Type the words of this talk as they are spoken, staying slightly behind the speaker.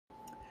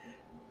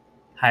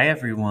Hi,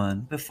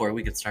 everyone. Before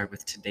we get started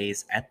with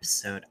today's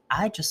episode,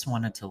 I just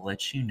wanted to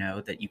let you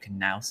know that you can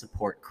now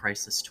support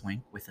Crisis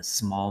Twink with a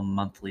small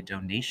monthly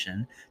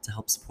donation to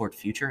help support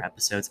future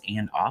episodes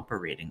and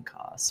operating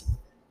costs.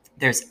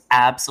 There's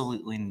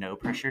absolutely no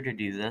pressure to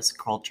do this.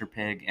 Culture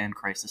Pig and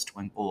Crisis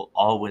Twink will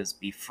always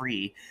be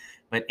free,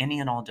 but any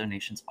and all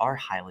donations are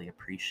highly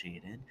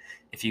appreciated.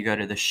 If you go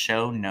to the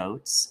show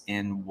notes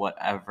in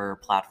whatever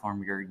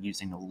platform you're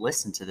using to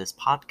listen to this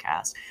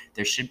podcast,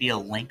 there should be a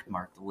link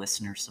marked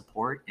listener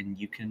support, and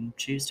you can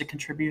choose to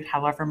contribute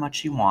however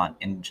much you want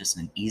in just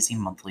an easy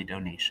monthly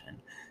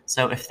donation.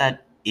 So if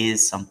that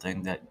is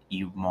something that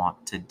you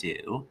want to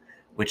do,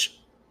 which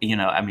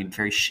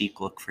very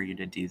chic look for you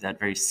to do that.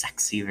 Very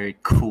sexy, very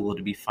cool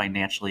to be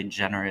financially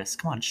generous.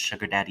 Come on,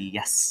 sugar daddy.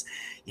 Yes,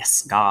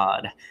 yes,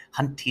 God.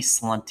 Hunty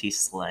slunty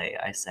slay,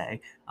 I say.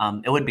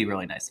 It would be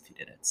really nice if you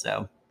did it.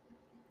 So,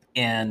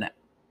 and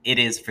it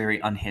is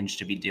very unhinged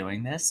to be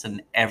doing this,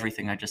 and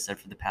everything I just said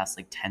for the past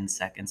 10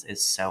 seconds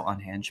is so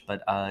unhinged.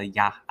 But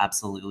yeah,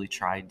 absolutely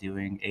try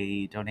doing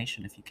a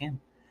donation if you can.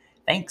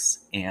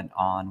 Thanks, and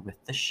on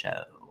with the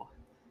show.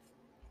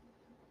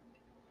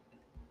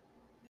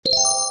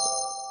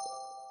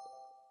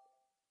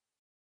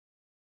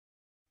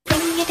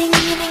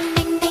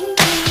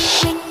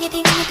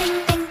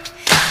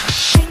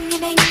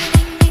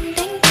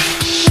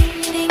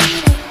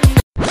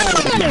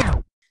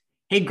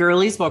 Hey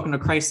girlies, welcome to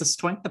Crisis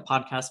Twink, the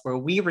podcast where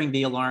we ring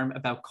the alarm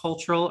about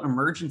cultural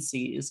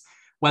emergencies.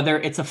 Whether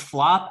it's a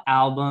flop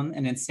album,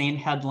 an insane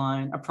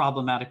headline, a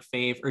problematic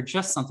fave, or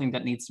just something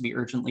that needs to be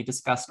urgently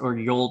discussed or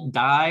you'll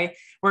die,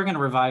 we're going to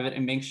revive it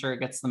and make sure it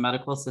gets the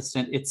medical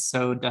assistant it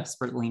so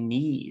desperately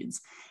needs.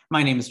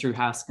 My name is Drew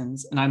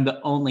Haskins, and I'm the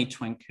only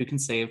twink who can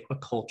save a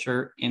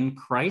culture in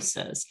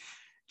crisis.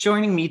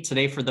 Joining me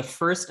today for the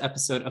first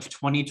episode of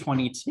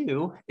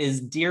 2022 is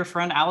dear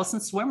friend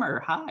Allison Swimmer.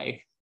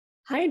 Hi.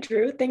 Hi,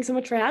 Drew. Thanks so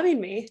much for having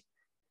me.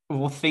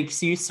 Well,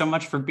 thanks you so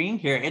much for being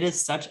here. It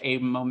is such a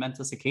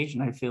momentous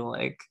occasion, I feel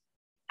like.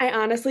 I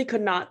honestly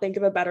could not think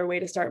of a better way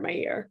to start my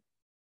year.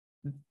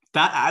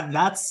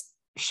 That's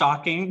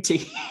shocking to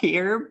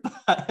hear,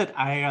 but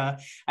I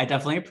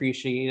definitely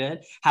appreciate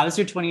it. How's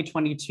your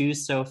 2022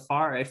 so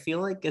far? I feel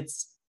like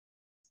it's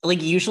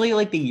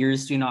usually the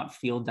years do not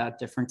feel that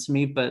different to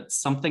me, but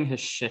something has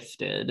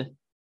shifted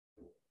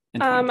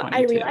in 2022.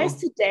 I realized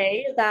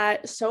today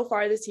that so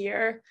far this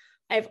year,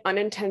 I've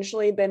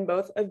unintentionally been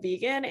both a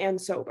vegan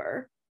and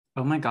sober.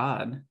 Oh my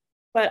God.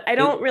 But I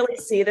don't really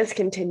see this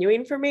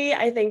continuing for me.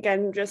 I think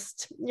I'm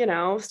just,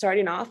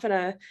 starting off in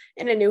a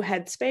new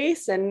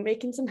headspace and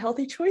making some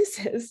healthy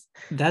choices.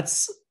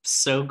 That's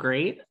so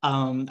great.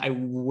 I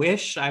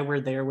wish I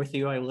were there with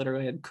you. I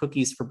literally had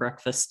cookies for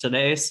breakfast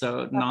today,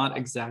 so not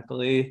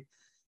exactly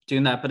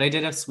doing that. But I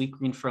did have sweet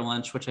green for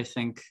lunch, which I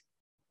think,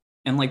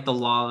 in the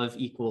law of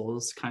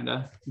equals, kind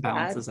of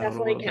balances out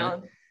a little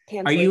bit.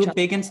 Are you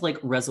big into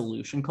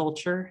resolution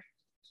culture?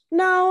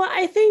 No,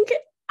 I think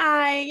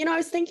I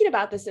was thinking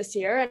about this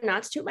year, and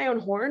not to toot my own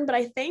horn, but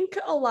I think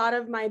a lot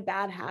of my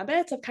bad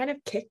habits have kind of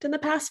kicked in the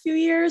past few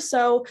years.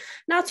 So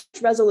not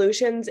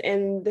resolutions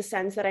in the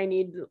sense that I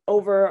need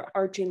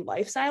overarching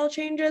lifestyle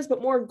changes,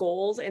 but more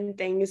goals and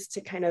things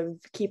to kind of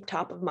keep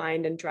top of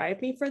mind and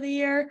drive me for the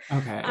year.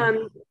 Okay.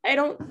 I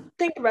don't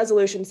think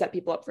resolutions set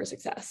people up for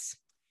success.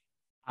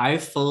 I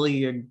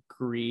fully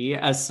agree.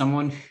 As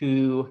someone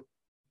who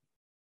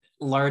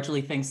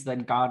largely thinks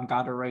that God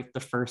got it right the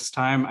first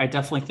time, I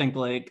definitely think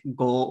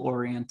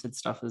goal-oriented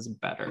stuff is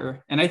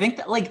better. And I think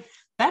that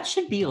that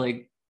should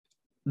be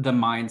the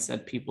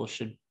mindset people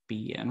should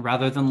be in,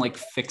 rather than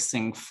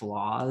fixing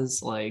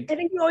flaws. I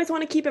think you always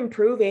want to keep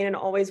improving and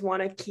always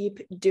want to keep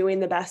doing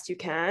the best you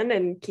can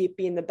and keep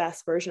being the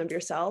best version of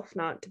yourself,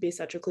 not to be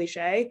such a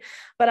cliche,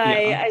 but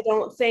I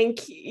don't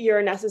think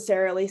you're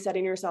necessarily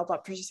setting yourself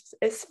up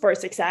for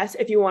success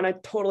if you want to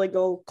totally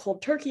go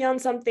cold turkey on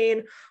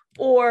something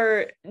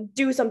or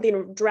do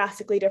something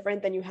drastically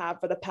different than you have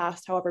for the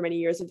past however many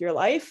years of your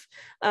life.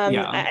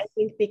 I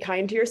think be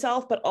kind to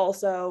yourself, but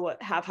also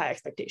have high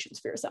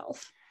expectations for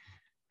yourself.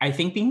 I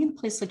think being in a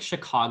place like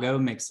Chicago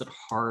makes it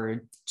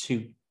hard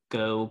to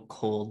go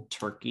cold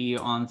turkey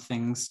on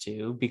things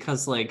too,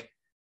 because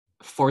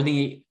for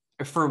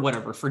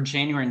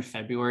January and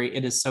February,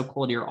 it is so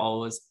cold, you're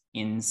always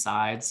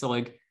inside.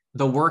 So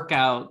the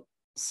workout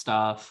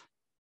stuff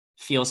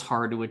feels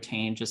hard to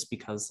attain just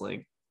because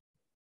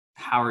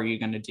how are you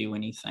going to do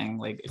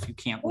anything if you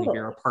can't leave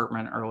your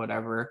apartment or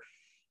whatever?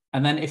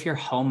 And then if you're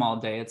home all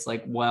day, it's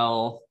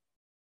well,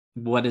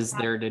 what is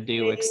there to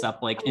do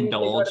except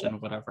indulge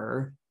and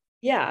whatever?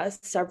 Yeah,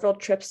 several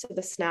trips to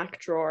the snack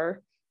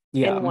drawer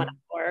in 1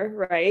 hour,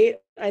 right?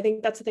 I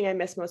think that's the thing I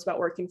miss most about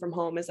working from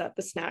home, is that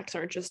the snacks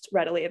aren't just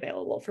readily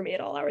available for me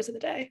at all hours of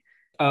the day.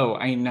 Oh,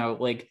 I know.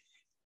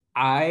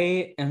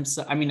 I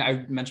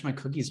mentioned my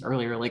cookies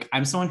earlier.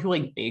 I'm someone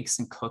who bakes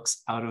and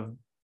cooks out of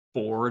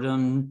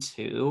boredom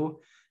too.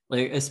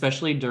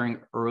 Especially during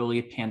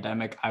early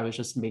pandemic, I was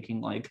just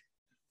making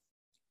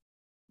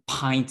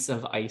pints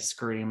of ice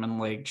cream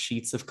and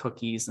sheets of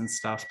cookies and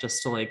stuff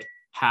just to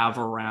have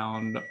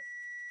around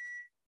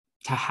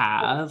to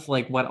have.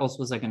 Like, what else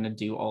was I going to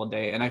do all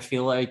day? And I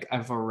feel like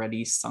I've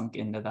already sunk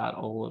into that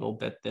a little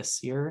bit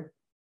this year.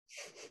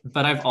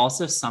 But I've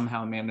also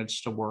somehow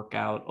managed to work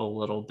out a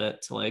little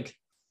bit to like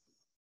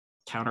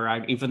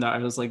counteract, even though I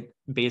was like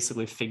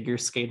basically figure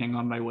skating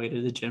on my way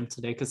to the gym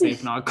today because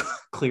they've not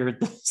cleared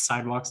the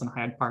sidewalks in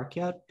Hyde Park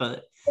yet.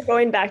 But we're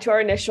going back to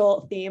our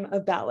initial theme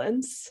of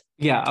balance.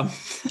 Yeah.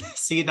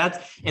 See,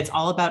 it's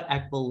all about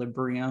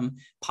equilibrium.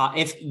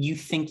 If you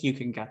think you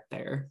can get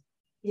there,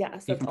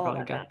 yes, you can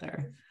probably get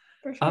there.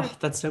 For sure. Oh,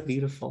 that's so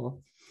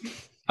beautiful.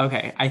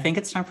 Okay, I think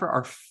it's time for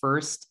our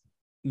first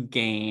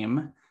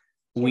game.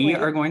 We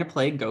are going to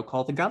play Go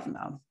Call the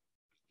Governor.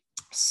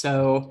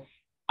 So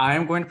I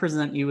am going to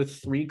present you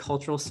with 3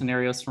 cultural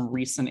scenarios from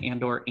recent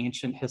and or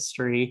ancient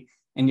history,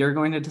 and you're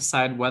going to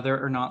decide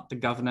whether or not the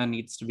governor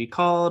needs to be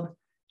called.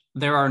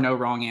 There are no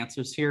wrong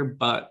answers here,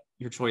 but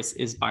your choice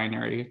is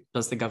binary.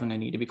 Does the governor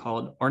need to be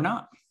called or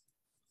not?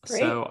 Great.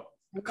 So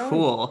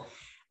cool.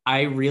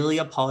 I really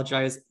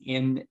apologize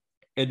in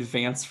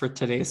advance for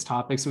today's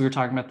topics. We were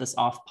talking about this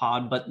off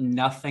pod, but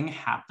nothing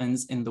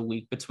happens in the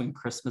week between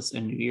Christmas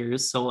and New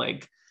Year's. So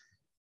like,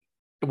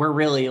 we're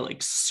really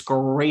like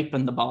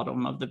scraping the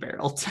bottom of the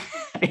barrel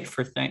today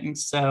for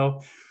things.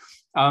 So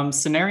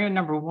scenario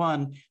number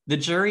 1, the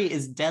jury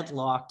is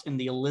deadlocked in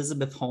the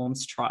Elizabeth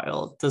Holmes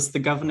trial. Does the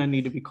governor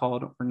need to be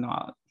called or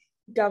not?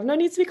 Governor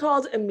needs to be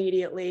called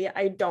immediately.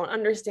 I don't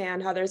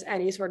understand how there's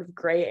any sort of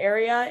gray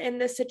area in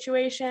this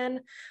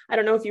situation. I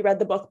don't know if you read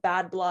the book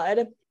Bad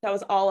Blood. That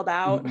was all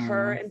about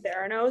her and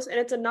Theranos. And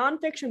it's a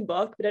nonfiction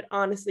book, but it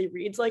honestly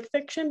reads like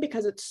fiction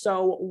because it's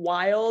so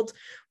wild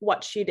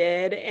what she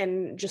did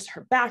and just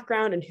her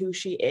background and who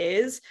she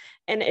is.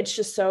 And it's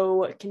just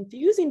so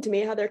confusing to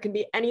me how there can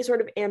be any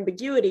sort of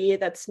ambiguity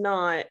that's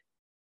not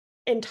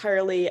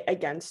entirely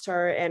against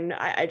her, and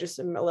I just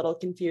am a little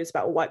confused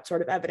about what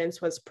sort of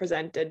evidence was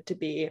presented to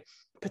be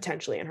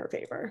potentially in her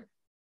favor.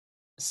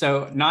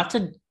 So not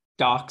to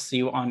dox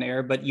you on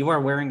air, but you are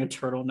wearing a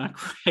turtleneck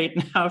right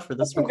now for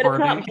this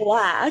recording. But it's not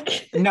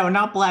black. No,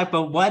 not black,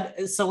 but what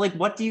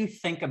do you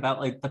think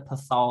about like the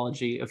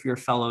pathology of your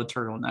fellow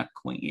turtleneck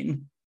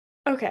queen?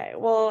 Okay,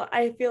 well,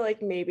 I feel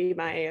like maybe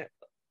my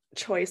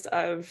choice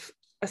of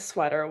a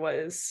sweater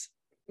was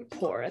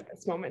poor at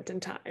this moment in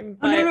time.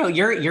 But... Oh, no,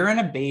 you're in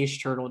a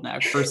beige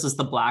turtleneck versus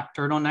the black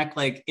turtleneck.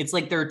 Like, it's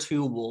like there are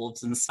 2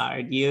 wolves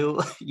inside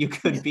you.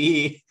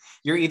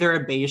 You're either a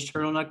beige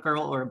turtleneck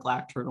girl or a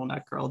black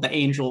turtleneck girl, the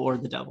angel or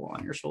the devil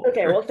on your shoulder.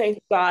 Okay, well, thank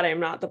God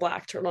I'm not the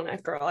black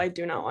turtleneck girl. I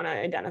do not want to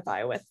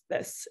identify with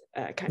this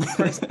kind of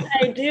person.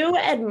 I do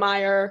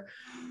admire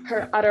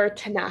her utter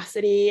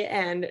tenacity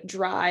and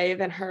drive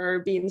and her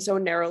being so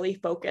narrowly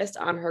focused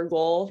on her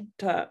goal,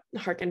 to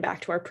harken back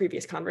to our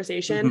previous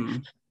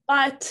conversation.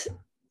 But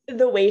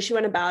the way she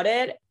went about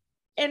it,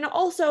 and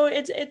also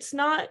it's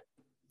not,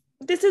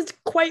 this is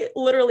quite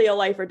literally a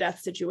life or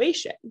death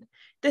situation.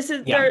 It's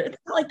not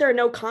like there are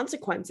no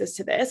consequences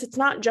to this. It's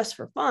not just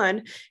for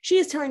fun. She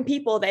is telling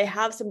people they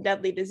have some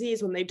deadly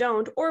disease when they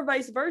don't, or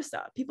vice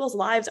versa. People's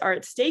lives are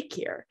at stake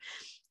here.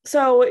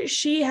 So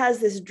she has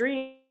this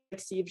dream, like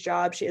Steve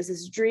Jobs, she has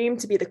this dream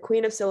to be the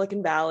queen of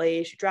Silicon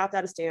Valley. She dropped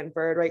out of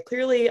Stanford, right?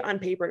 Clearly on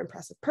paper, an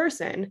impressive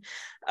person,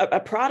 a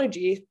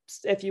prodigy,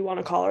 if you want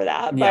to call her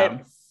that. Yeah.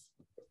 But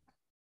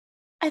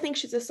I think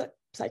she's a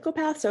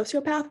psychopath,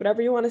 sociopath,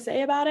 whatever you want to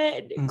say about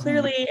it.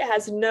 Clearly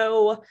has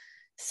no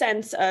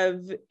sense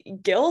of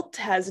guilt,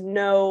 has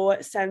no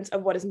sense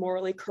of what is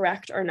morally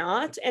correct or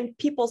not. And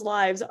people's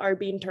lives are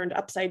being turned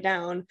upside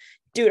down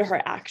due to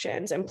her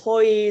actions.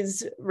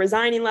 Employees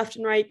resigning left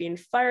and right, being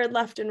fired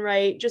left and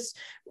right, just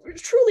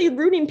truly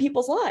ruining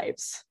people's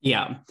lives.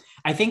 Yeah.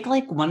 I think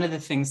like one of the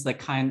things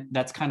that's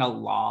kind of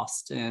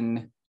lost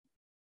in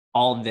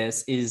all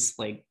this is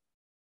like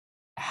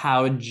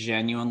how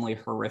genuinely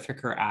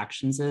horrific her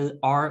actions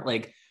are.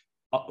 Like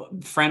a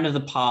friend of the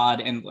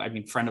pod, and I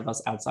mean friend of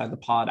us outside the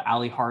pod,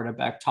 Ali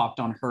Hardebeck, talked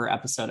on her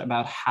episode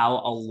about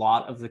how a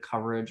lot of the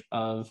coverage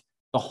of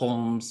the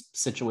Holmes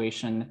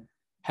situation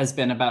has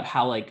been about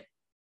how like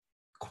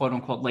quote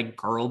unquote like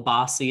girl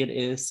bossy it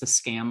is to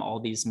scam all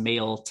these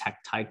male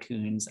tech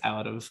tycoons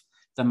out of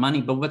the money.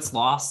 But what's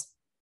lost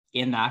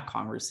in that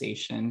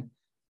conversation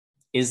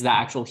is the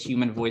actual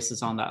human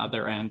voices on the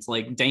other end,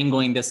 like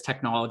dangling this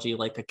technology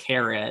like a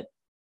carrot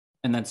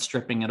and then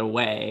stripping it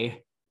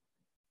away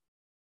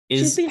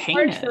is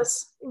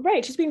heinous.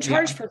 She's being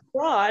charged for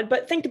fraud,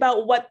 but think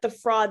about what the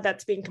fraud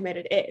that's being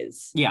committed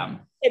is. Yeah.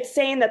 It's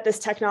saying that this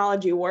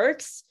technology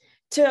works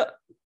to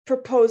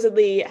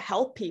supposedly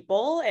help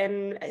people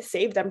and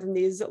save them from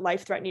these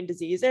life-threatening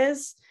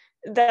diseases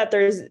that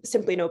there's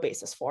simply no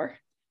basis for.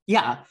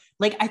 Yeah.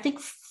 Like, I think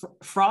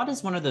fraud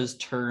is one of those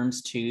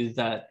terms too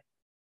that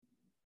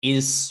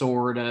is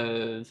sort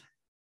of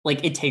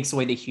like, it takes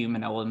away the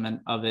human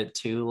element of it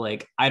too.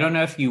 Like, I don't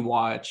know if you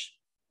watch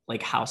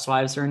like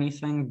Housewives or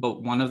anything,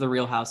 but one of the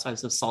Real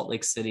Housewives of Salt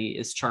Lake City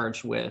is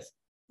charged with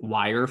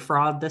wire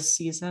fraud this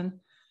season.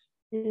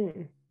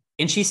 And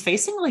she's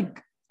facing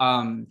like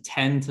 10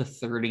 to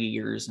 30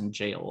 years in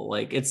jail.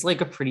 Like, it's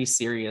like a pretty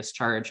serious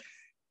charge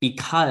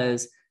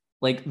because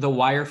like the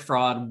wire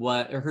fraud,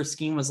 what her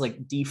scheme was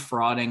like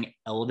defrauding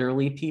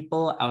elderly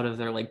people out of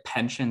their like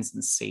pensions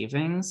and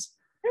savings.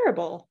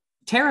 Terrible.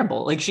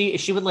 Like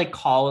she would like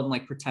call and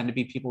like pretend to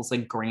be people's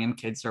like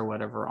grandkids or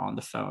whatever on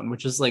the phone,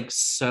 which is like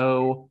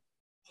so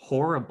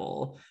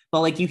horrible.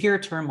 But like you hear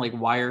a term like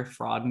wire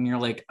fraud and you're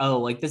like, oh,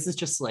 like this is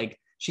just like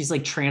she's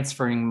like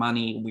transferring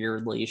money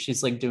weirdly,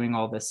 she's like doing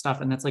all this stuff,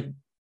 and it's like,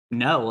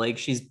 no, like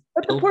she's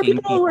but the poor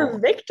people who were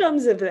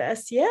victims of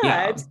this,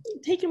 it's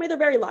taking away their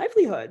very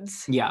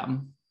livelihoods.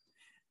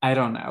 I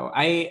don't know.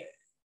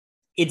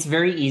 It's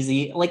very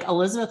easy. Like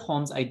Elizabeth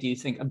Holmes, I do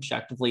think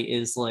objectively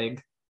is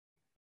like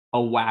a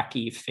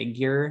wacky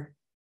figure.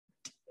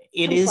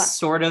 It is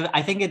sort of,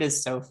 I think it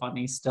is so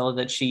funny still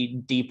that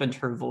she deepened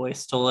her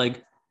voice to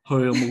like, hi,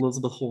 I'm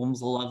Elizabeth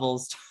Holmes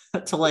levels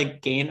to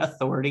like gain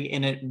authority,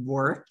 and it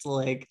worked.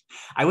 Like,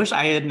 I wish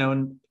I had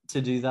known to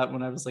do that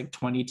when I was like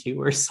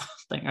 22 or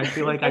something. I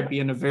feel like I'd be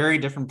in a very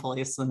different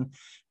place than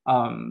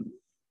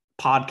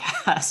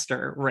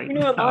podcaster right now. You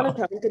know, a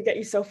monotone could get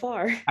you so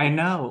far. I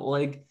know,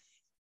 like,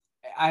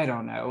 I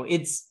don't know.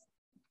 It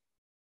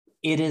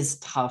is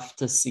tough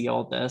to see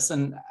all this,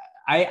 and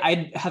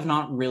I have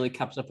not really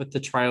kept up with the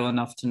trial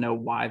enough to know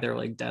why they're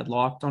like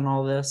deadlocked on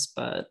all this,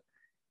 but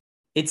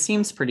it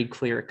seems pretty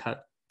clear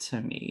cut to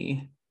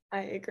me.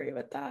 I agree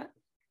with that.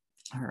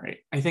 All right.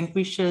 I think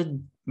we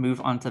should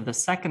move on to the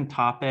second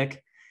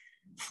topic.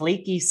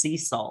 Flaky sea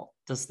salt.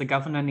 Does the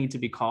governor need to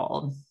be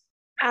called?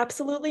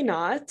 Absolutely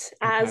not.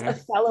 As a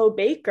fellow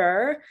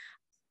baker,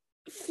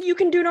 you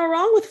can do no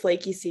wrong with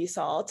flaky sea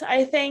salt.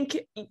 I think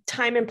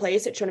time and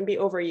place, it shouldn't be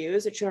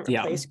overused. It shouldn't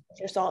replace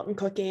your salt in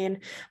cooking,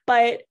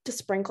 but to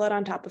sprinkle it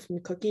on top of some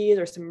cookies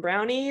or some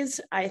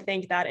brownies, I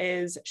think that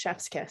is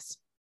chef's kiss.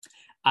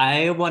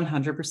 I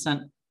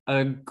 100%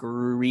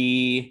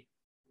 agree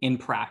in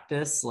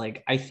practice.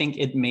 Like, I think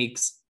it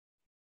makes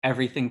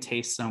everything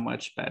taste so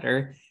much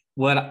better.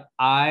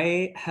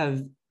 I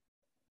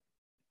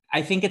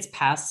think it's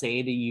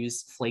passe to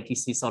use flaky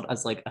sea salt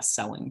as like a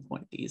selling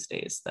point these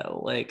days,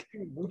 though. Like,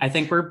 I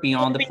think we're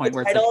beyond the point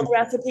where it's like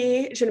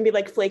recipe. It shouldn't be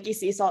like flaky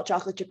sea salt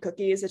chocolate chip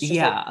cookies. It's just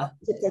like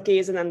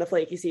cookies, and then the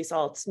flaky sea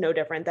salt's no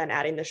different than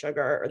adding the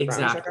sugar or the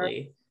brown sugar.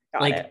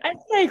 Got it.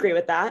 I agree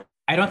with that.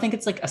 I don't think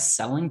it's like a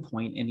selling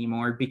point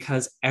anymore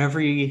because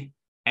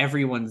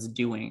everyone's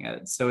doing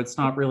it, so it's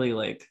not really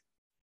like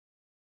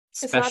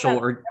special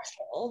or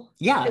special.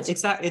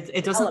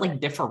 It doesn't like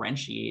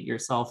differentiate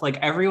yourself. Like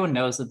everyone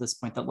knows at this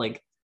point that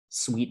like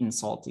sweet and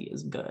salty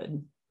is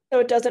good, so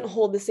it doesn't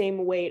hold the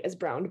same weight as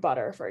browned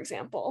butter, for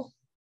example.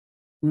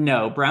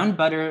 No, brown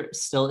butter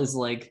still is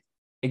like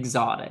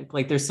exotic.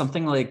 Like there's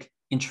something like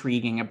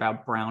intriguing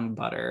about brown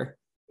butter.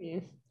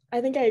 I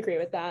think I agree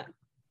with that.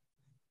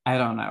 I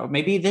don't know,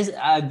 maybe this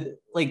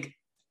like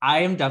I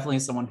am definitely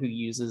someone who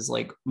uses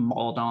like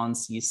Maldon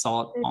sea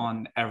salt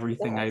on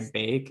everything I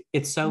bake.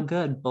 It's so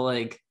good, but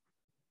like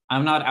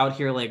I'm not out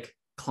here like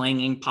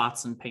clanging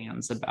pots and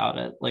pans about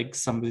it like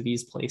some of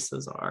these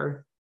places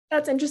are.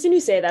 That's interesting you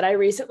say that. I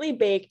recently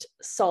baked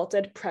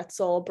salted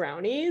pretzel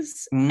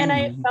brownies and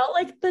I felt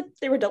like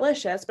they were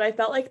delicious, but I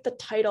felt like the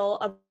title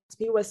of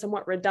me was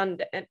somewhat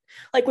redundant.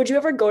 Like, would you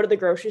ever go to the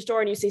grocery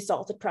store and you see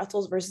salted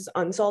pretzels versus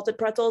unsalted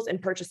pretzels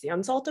and purchase the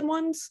unsalted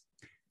ones?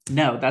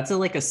 No, that's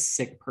like a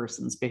sick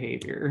person's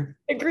behavior.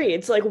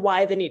 Agreed. So like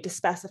why the need to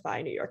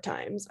specify New York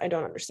Times? I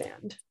don't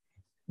understand.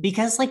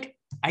 Because like,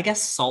 I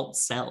guess salt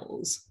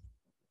sells.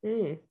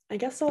 I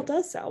guess salt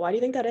does sell. Why do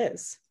you think that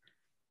is?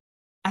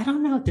 I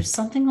don't know. There's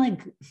something like,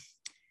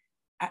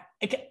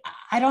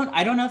 I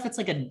don't know if it's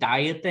like a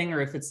diet thing or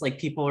if it's like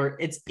people are,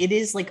 it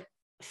is like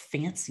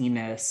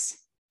fanciness.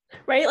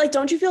 Right? Like,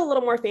 don't you feel a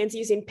little more fancy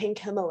using pink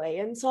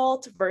Himalayan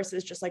salt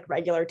versus just like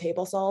regular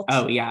table salt?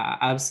 Oh yeah,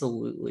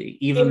 absolutely.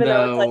 Even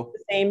though it's like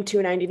the same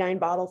 $2.99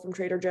 bottle from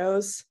Trader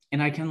Joe's.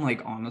 And I can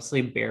like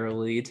honestly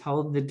barely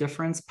tell the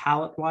difference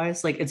palate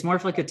wise. Like it's more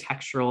of like a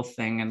textural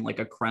thing and like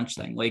a crunch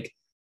thing. Like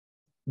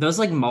those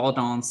like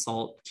Maldon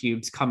salt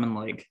cubes come in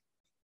like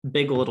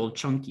big little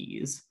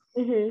chunkies.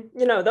 You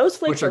know, those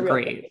flakes which are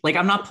great. Like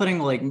I'm not putting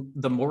like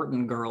the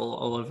Morton girl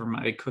all over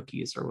my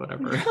cookies or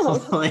whatever. No,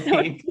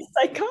 like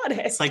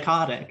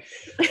psychotic.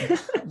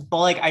 But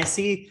like I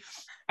see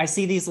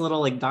these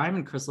little like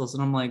diamond crystals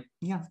and I'm like,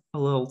 yeah, a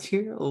little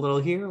here, a little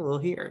here, a little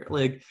here.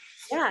 Like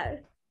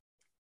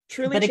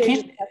truly. But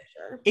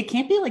it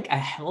can't be like a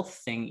health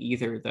thing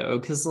either though,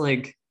 because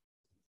like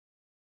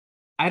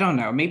I don't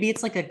know, maybe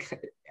it's like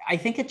I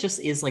think it just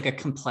is like a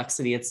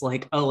complexity. It's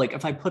like, oh, like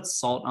if I put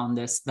salt on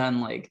this,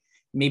 then like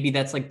maybe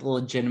that's like the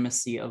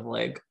legitimacy of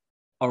like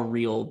a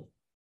real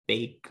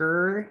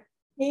baker.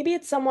 Maybe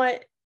it's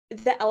somewhat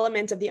the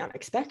element of the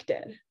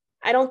unexpected.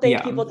 I don't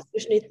think people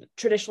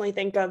traditionally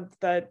think of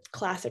the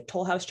classic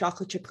Toll House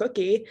chocolate chip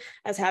cookie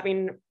as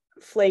having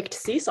flaked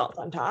sea salt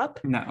on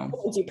top. No.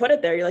 Once you put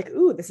it there, you're like,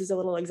 ooh, this is a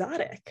little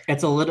exotic.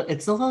 It's a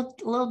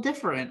little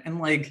different. And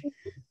like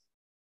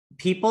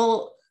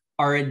people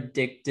are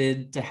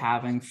addicted to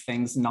having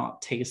things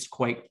not taste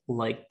quite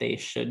like they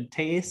should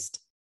taste.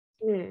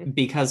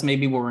 Because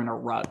maybe we're in a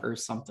rut or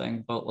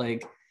something, but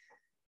like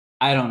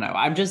I don't know,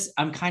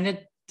 I'm kind of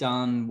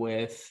done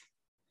with,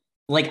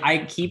 like,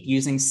 I keep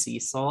using sea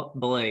salt,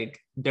 but like,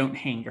 don't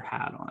hang your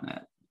hat on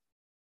it.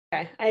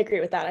 Okay, I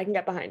agree with that. I can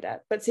get behind it.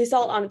 But sea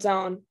salt on its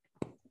own,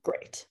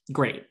 great.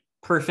 Great.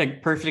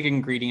 Perfect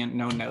ingredient,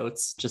 no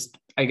notes. Just,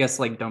 I guess,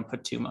 like, don't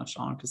put too much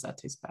on because that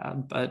tastes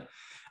bad. But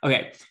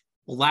okay,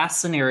 last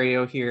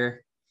scenario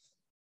here.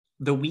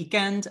 The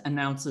Weeknd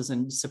announces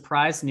a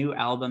surprise new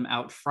album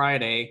out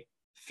Friday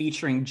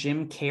featuring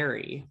Jim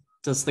Carrey.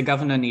 Does the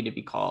governor need to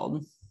be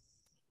called?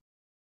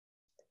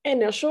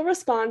 Initial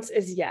response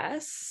is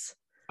yes.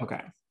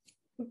 Okay.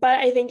 But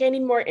I think I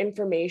need more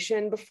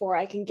information before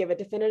I can give a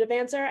definitive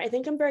answer. I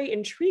think I'm very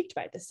intrigued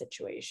by the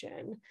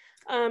situation.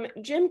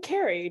 Jim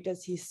Carrey,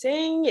 does he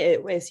sing?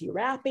 Is he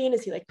rapping?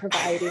 Is he like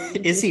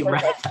providing? Is he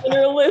rapping?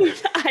 Interlude?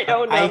 I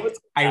don't know.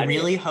 I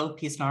really hope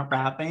he's not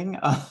rapping.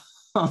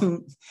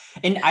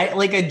 And I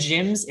like a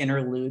Jim's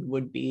interlude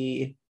would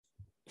be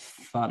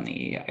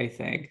funny, I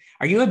think.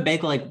 Are you a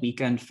big like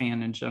Weeknd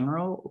fan in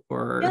general,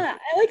 or? Yeah,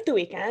 I like The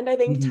Weeknd. I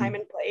think time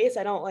and place.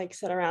 I don't like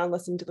sit around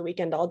listen to The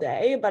Weeknd all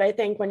day, but I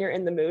think when you're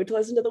in the mood to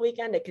listen to The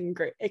Weeknd, it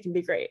can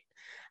be great.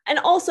 And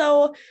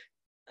also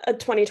a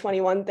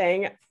 2021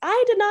 thing,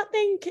 I did not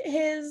think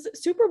his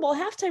Super Bowl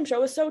halftime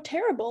show was so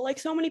terrible like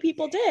so many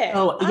people did.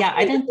 Oh yeah,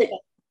 I didn't think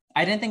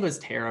it was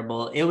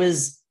terrible. It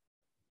was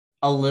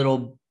a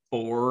little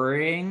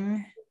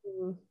boring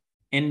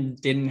and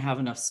didn't have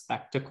enough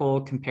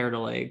spectacle compared to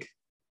like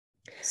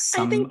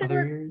some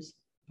other years.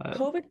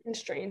 COVID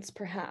constraints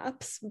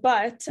perhaps,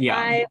 but yeah.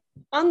 I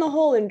on the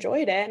whole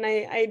enjoyed it, and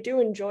I do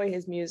enjoy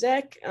his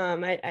music.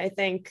 I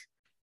think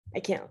I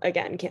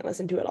can't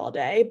listen to it all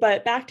day.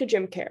 But back to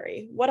Jim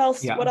Carrey. What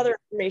else? What other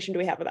information do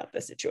we have about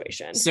this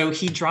situation? So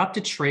he dropped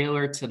a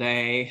trailer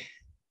today.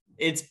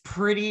 It's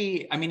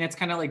pretty, I mean, it's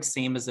kind of like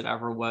same as it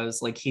ever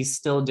was. Like he's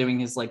still doing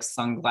his like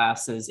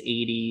sunglasses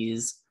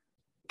 80s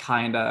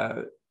kind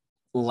of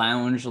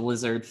lounge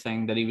lizard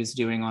thing that he was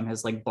doing on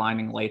his like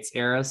Blinding Lights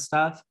era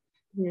stuff.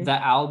 Mm-hmm. The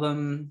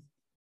album,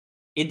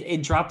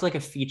 it dropped like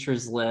a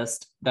features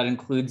list that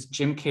includes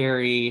Jim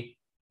Carrey,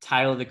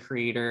 Tyler the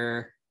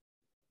Creator,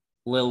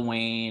 Lil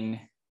Wayne.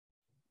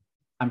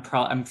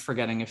 I'm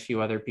forgetting a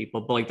few other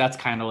people, but like that's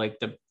kind of like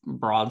the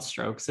broad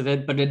strokes of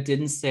it. But it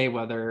didn't say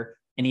whether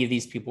any of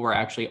these people were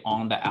actually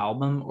on the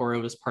album or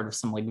it was part of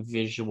some like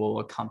visual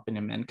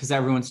accompaniment, because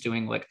everyone's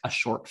doing like a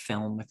short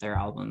film with their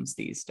albums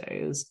these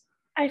days.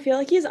 I feel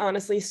like he's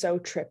honestly so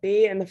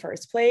trippy in the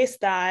first place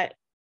that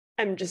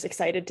I'm just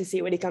excited to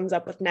see what he comes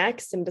up with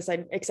next and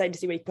excited to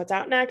see what he puts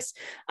out next.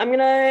 I'm going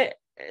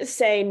to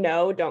say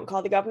no, don't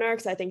call the governor,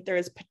 because I think there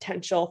is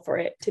potential for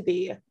it to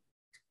be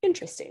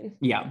interesting.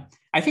 Yeah,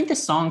 I think the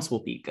songs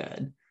will be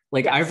good.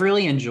 Like yes. I've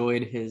really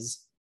enjoyed his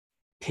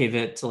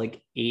pivot to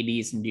like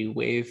 80s new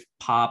wave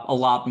pop a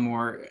lot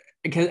more,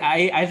 because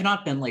I've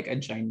not been like a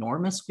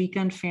ginormous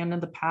Weeknd fan in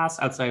the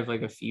past outside of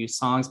like a few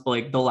songs, but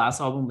like the last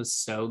album was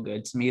so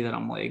good to me that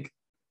I'm like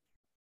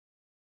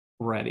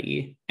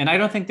ready. And I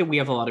don't think that we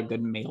have a lot of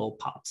good male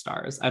pop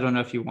stars. I don't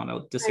know if you want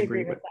to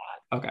disagree with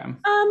that. Okay.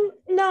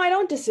 No, I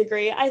don't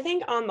disagree. I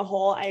think on the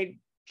whole, I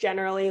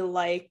generally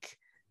like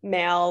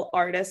male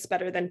artists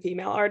better than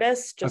female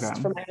artists, just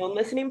for my own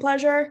listening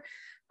pleasure.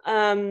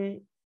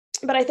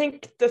 But I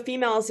think the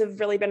females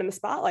have really been in the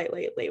spotlight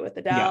lately with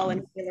Adele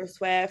and Taylor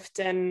Swift,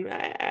 and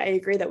I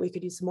agree that we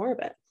could use some more of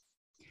it.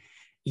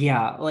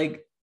 Yeah,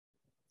 like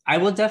I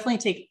will definitely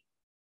take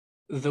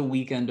The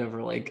Weeknd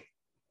over like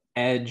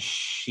Ed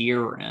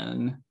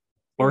Sheeran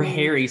or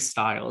Harry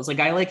Styles. Like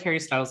I like Harry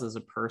Styles as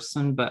a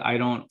person, but I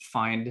don't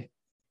find,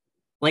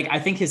 like, I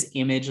think his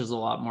image is a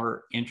lot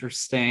more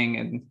interesting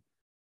and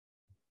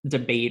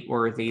debate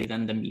worthy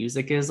than the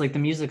music is. Like the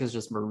music is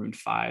just Maroon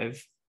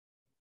 5.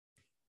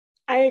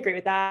 I agree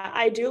with that.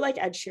 I do like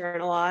Ed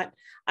Sheeran a lot.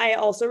 I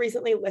also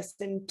recently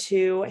listened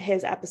to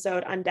his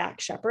episode on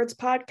Dax Shepard's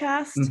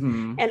podcast,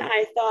 and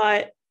I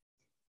thought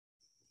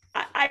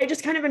I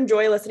just kind of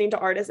enjoy listening to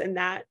artists in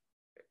that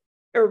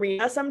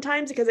arena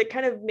sometimes, because it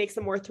kind of makes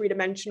them more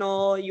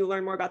three-dimensional. You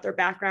learn more about their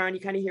background,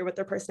 you kind of hear what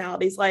their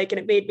personality's like, and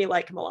it made me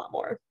like him a lot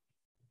more.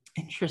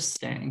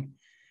 Interesting.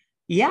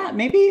 Yeah,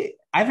 maybe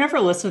I've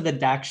never listened to the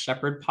Dax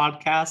Shepard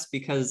podcast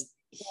because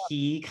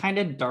he kind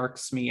of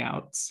darks me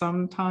out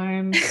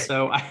sometimes.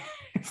 So I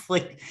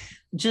like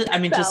just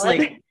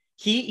like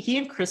he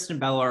and Kristen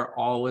Bell are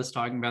always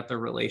talking about their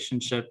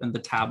relationship and the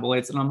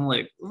tabloids, and I'm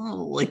like,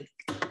 oh, like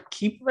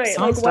keep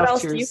some like,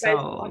 stuff to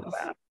yourself.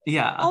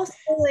 Yeah. Also,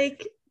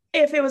 like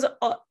if it was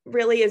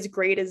really as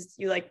great as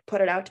you like put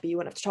it out to be, you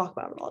wouldn't have to talk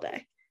about it all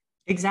day.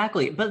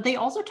 Exactly. But they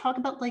also talk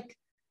about like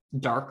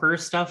darker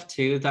stuff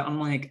too, that I'm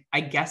like,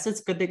 I guess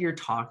it's good that you're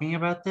talking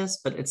about this,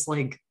 but it's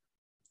like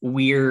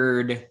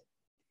weird.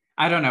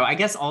 I don't know. I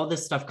guess all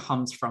this stuff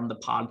comes from the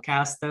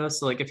podcast though.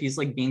 So like if he's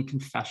like being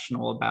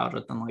confessional about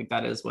it, then like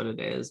that is what it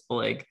is. But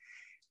like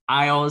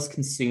I always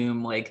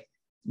consume like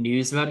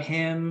news about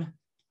him,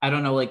 I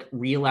don't know, like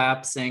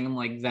relapsing and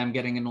like them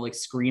getting into like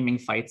screaming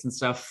fights and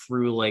stuff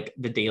through like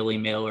the Daily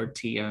Mail or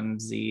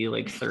TMZ,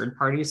 like third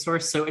party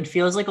source. So it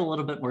feels like a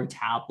little bit more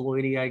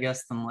tabloidy, I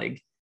guess, than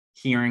like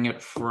hearing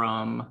it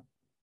from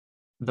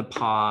the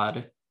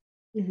pod.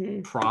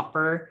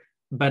 proper.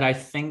 But I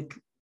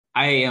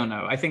don't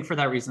know. I think for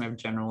that reason, I've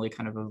generally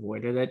kind of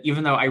avoided it,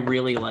 even though I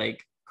really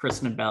like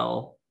Kristen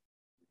Bell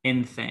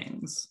in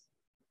things.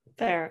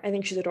 Fair. I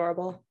think she's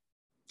adorable.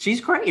 She's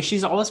great.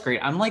 She's always great.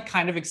 I'm like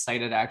kind of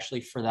excited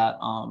actually for that.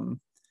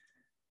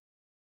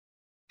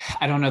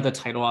 I don't know the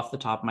title off the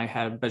top of my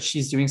head, but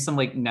she's doing some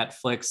like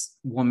Netflix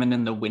Woman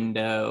in the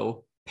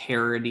Window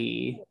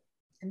parody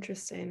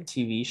Interesting.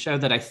 TV show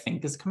that I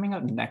think is coming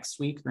out next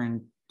week or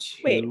in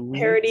 2 weeks.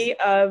 Parody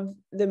of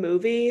the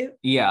movie?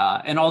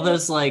 Yeah. And all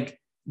those like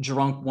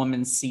drunk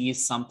woman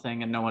sees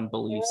something and no one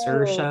believes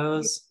her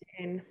shows.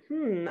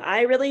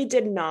 I really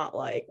did not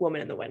like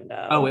Woman in the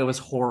Window. Oh, it was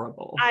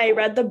horrible. I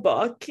read the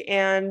book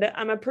and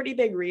I'm a pretty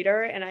big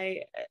reader and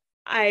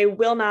I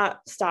will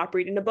not stop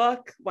reading a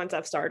book once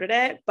I've started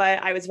it,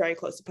 but I was very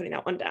close to putting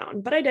that one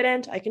down. But I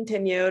didn't. I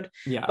continued,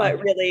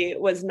 but really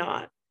was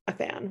not a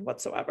fan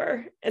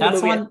whatsoever. And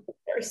that's one.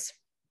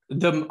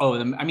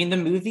 I mean, the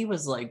movie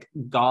was like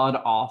god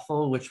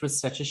awful, which was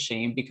such a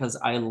shame because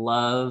I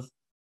love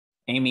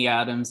Amy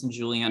Adams and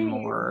Julianne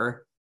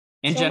Moore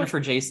and Jennifer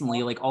Jason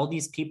Leigh. Like all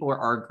these people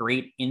are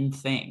great in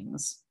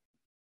things.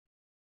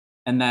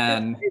 And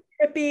then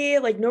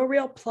trippy, like no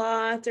real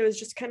plot. It was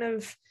just kind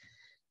of,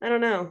 I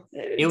don't know.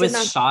 It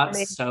was shot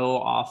so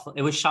awful.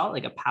 It was shot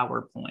like a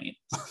PowerPoint.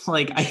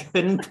 Like I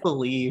couldn't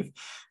believe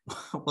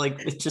like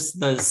it's just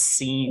the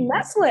scene.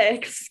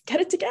 Netflix,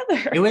 get it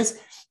together. It was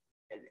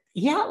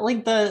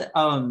like the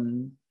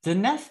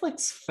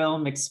Netflix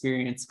film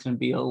experience can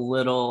be a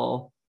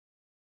little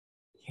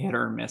hit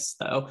or miss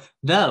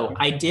though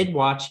I did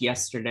watch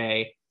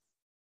yesterday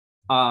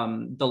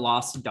The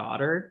Lost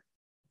Daughter,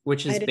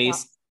 which is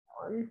based,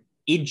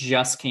 it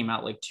just came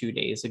out like 2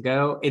 days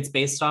ago. It's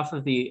based off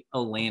of the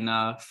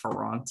Elena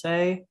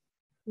Ferrante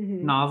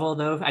novel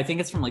though. I think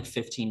it's from like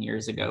 15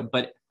 years ago,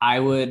 but I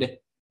would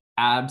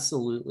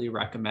absolutely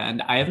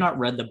recommend. I have not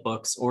read the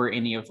books or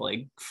any of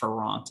like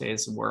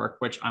Ferrante's work,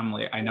 which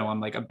I know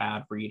I'm like a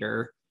bad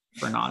reader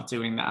for not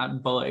doing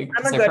that, but like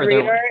I'm a good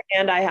reader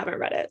and I haven't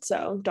read it,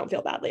 so don't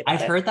feel badly about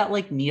it. I've heard that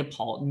like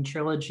Neapolitan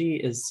trilogy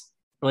is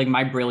like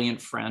My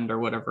Brilliant Friend or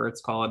whatever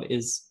it's called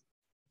is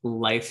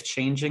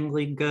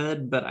life-changingly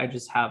good, but I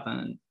just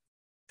haven't.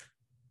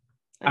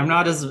 I'm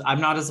not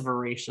as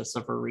voracious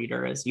of a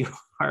reader as you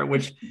are,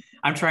 which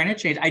I'm trying to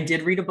change. I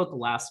did read a book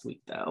last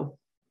week though.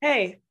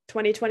 Hey,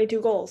 2022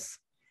 goals.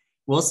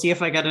 We'll see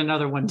if I get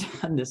another one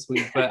done this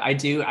week, but I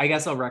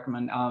guess I'll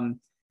recommend.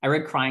 I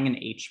read Crying in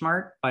H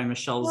Mart by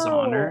Michelle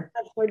Zauner.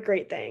 I've heard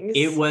great things.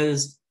 It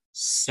was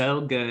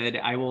so good.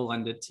 I will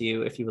lend it to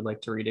you if you would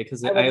like to read it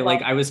because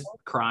I was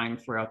crying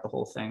throughout the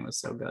whole thing. It was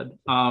so good.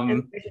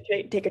 And we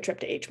should take a trip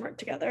to H Mart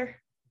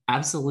together.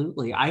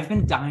 Absolutely. I've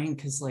been dying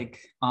because like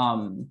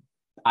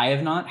I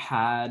have not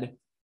had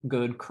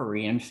good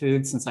Korean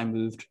food since I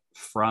moved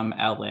from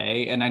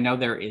LA, and I know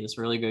there is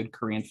really good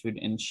Korean food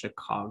in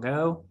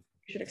Chicago.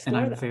 You should explore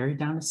and I'm very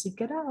down to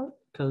seek it out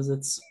because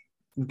it's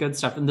good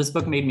stuff. And this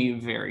book made me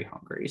very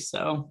hungry.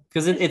 So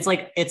because it's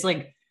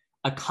like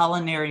a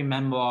culinary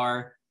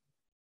memoir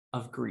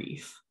of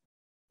grief.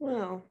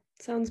 Wow,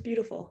 sounds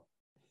beautiful.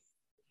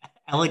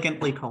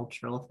 Elegantly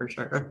cultural for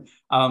sure.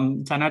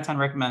 10 out of 10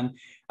 recommend.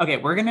 Okay,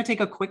 we're gonna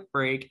take a quick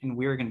break and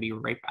we're gonna be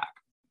right back.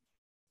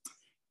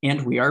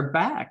 And we are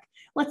back.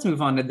 Let's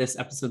move on to this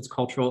episode's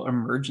cultural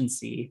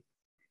emergency.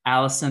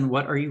 Allison,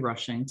 what are you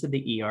rushing to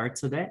the ER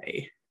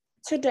today?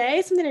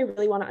 Today, something I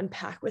really want to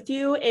unpack with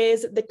you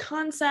is the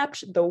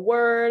concept, the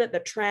word, the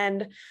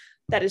trend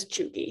that is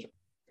cheugy.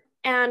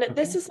 And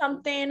this is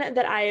something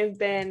that I have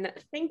been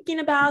thinking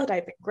about, that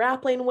I've been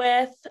grappling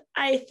with.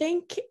 I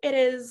think it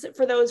is,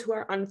 for those who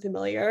are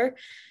unfamiliar,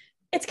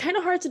 it's kind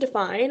of hard to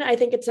define. I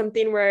think it's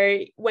something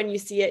where when you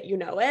see it, you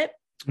know it.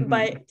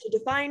 But to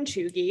define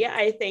cheugy,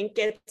 I think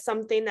it's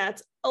something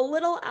that's a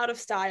little out of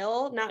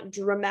style, not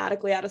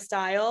dramatically out of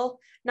style,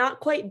 not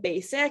quite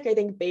basic. I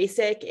think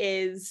basic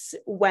is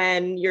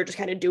when you're just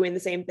kind of doing the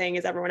same thing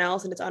as everyone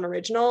else and it's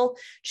unoriginal.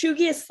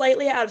 Cheugy is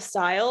slightly out of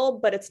style,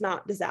 but it's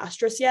not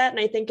disastrous yet. And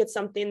I think it's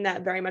something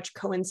that very much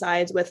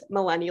coincides with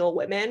millennial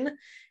women.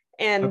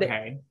 And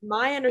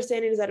my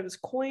understanding is that it was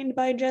coined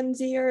by Gen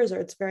Zers,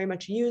 or it's very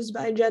much used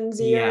by Gen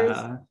Zers.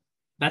 Yeah,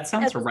 that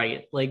sounds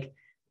right. Like,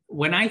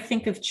 when I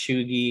think of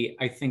cheugy,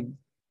 I think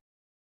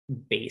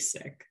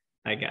basic,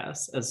 I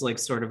guess, as like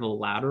sort of a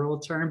lateral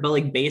term, but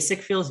like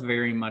basic feels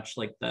very much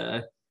like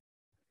the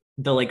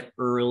like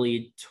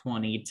early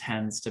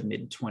 2010s to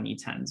mid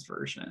 2010s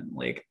version.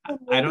 Like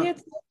I don't.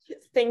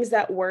 It's things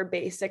that were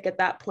basic at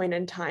that point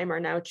in time are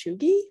now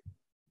cheugy.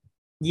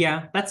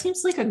 Yeah, that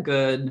seems like a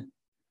good.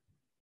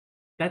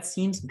 That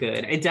seems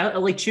good. It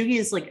like cheugy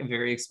is like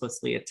very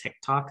explicitly a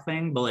TikTok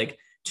thing, but like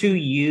to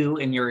you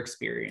in your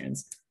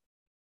experience,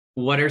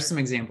 what are some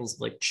examples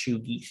of like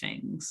cheugy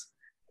things?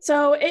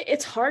 So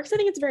it's hard because I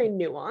think it's very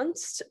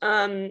nuanced.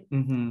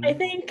 I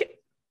think,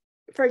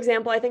 for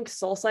example, I think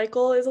Soul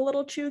Cycle is a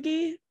little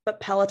cheugy, but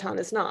Peloton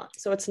is not.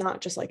 So it's not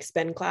just like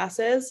spin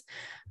classes.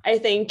 I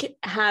think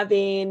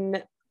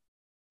having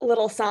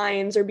little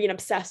signs or being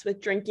obsessed with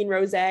drinking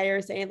rosé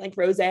or saying like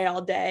rosé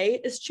all day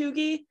is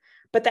cheugy.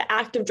 but the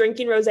act of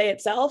drinking rosé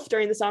itself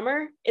during the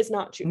summer is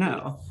not chuggy.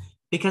 No,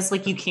 because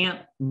like you can't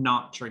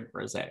not drink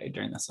rosé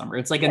during the summer.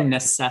 It's like a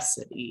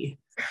necessity.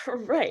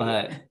 Right.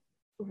 But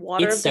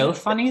Water it's so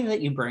funny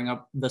that you bring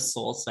up the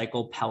Soul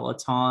Cycle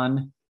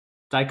Peloton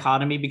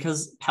dichotomy,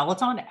 because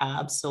Peloton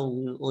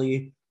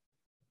absolutely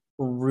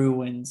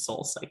ruined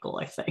Soul Cycle,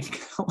 I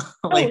think.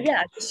 Like, oh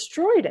yeah,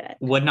 destroyed it.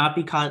 Would not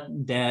be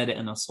caught dead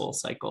in a Soul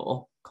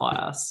Cycle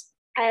class.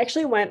 I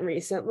actually went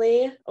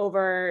recently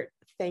over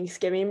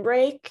Thanksgiving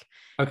break.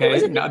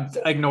 Okay, no,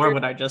 ignore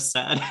what I just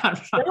said. I'm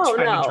not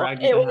trying to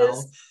drag you to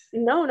hell.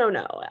 No.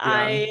 Yeah.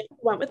 I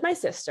went with my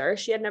sister.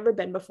 She had never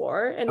been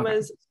before and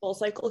was Soul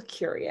Cycle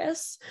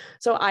curious.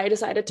 So I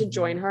decided to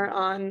join her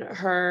on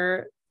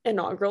her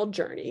inaugural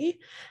journey.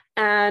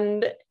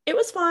 And it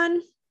was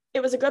fun.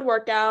 It was a good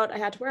workout. I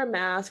had to wear a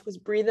mask, was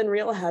breathing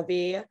real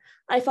heavy.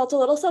 I felt a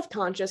little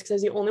self-conscious because I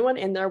was the only one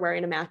in there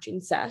wearing a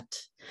matching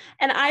set.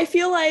 And I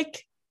feel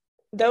like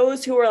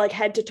those who were like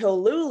head to toe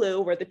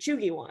Lulu were the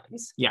chuggy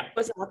ones. Yeah. I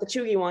was not the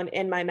chuggy one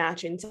in my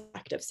matching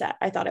active set.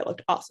 I thought it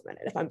looked awesome in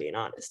it, if I'm being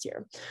honest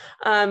here.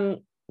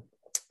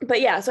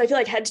 But yeah, so I feel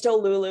like head to toe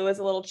Lulu is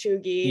a little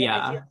chuggy.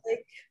 Yeah. I feel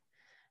like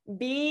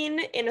being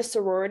in a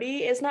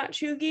sorority is not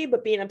chuggy,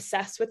 but being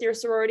obsessed with your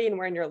sorority and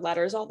wearing your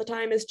letters all the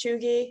time is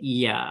chuggy.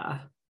 Yeah.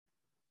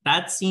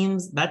 That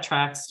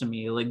tracks to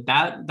me. Like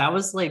that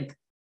was like,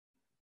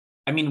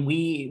 I mean,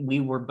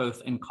 we were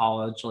both in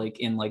college,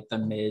 like in like the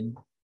mid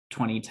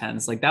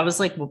 2010s. Like that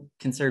was like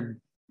considered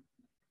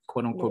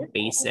quote unquote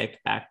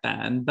basic back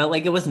then, but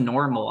like it was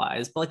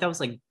normalized. But like that was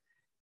like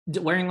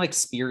wearing like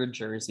Spirit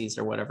jerseys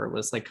or whatever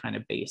was like kind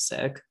of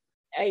basic.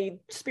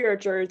 Spirit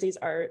jerseys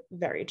are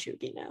very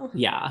chuggy now.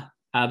 Yeah,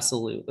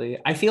 absolutely.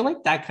 I feel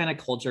like that kind of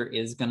culture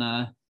is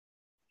gonna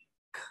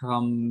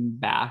come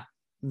back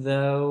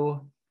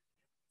though,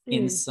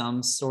 in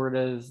some sort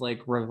of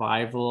like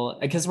revival,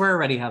 because we're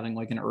already having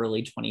like an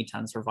early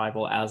 2010s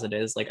revival as it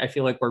is. Like I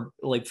feel like we're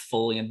like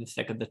fully in the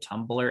thick of the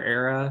Tumblr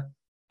era.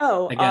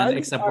 Oh, again,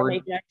 except we're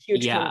making a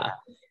huge comeback.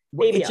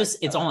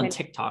 It's all on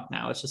TikTok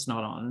now. It's just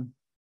not on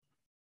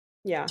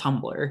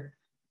Tumblr.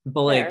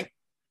 But like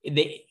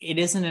it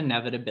is an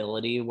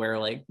inevitability where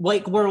like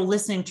we're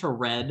listening to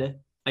Red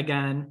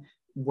again.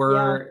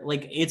 We're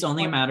like, it's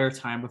only a matter of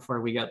time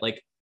before we get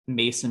like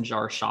mason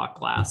jar shot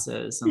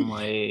glasses and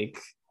like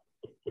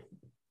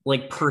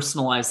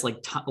personalized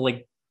like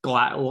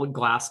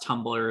glass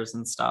tumblers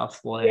and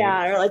stuff, like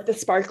or like the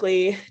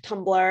sparkly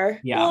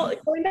tumbler. Yeah. Well,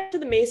 going back to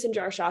the mason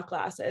jar shot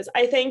glasses,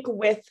 I think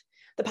with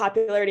the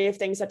popularity of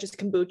things such as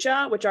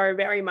kombucha, which are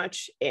very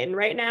much in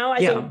right now, I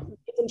think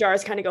mason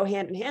jars kind of go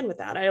hand in hand with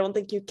that. I don't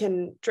think you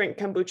can drink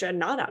kombucha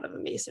not out of a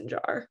mason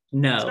jar.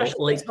 No,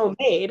 especially like it's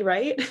homemade,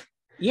 right?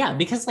 Yeah,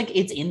 because like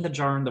it's in the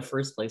jar in the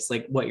first place.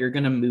 Like what, you're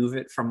gonna move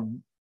it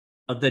from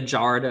the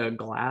jar to a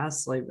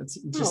glass? Like it's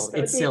just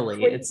it's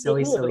silly. It's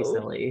silly.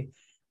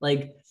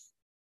 Like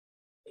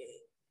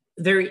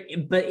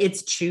but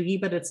it's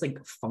chuggy, but it's like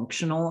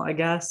functional, I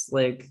guess.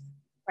 Like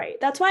right.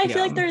 That's why I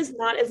feel like there's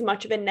not as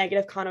much of a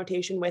negative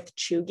connotation with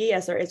chuggy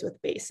as there is with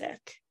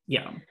basic.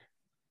 Yeah.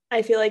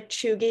 I feel like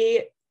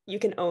chuggy, you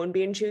can own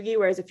being chuggy,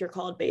 whereas if you're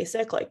called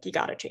basic, like you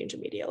gotta change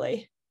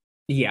immediately.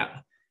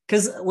 Yeah.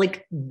 Because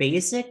like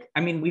basic,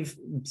 I mean, we've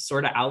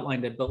sort of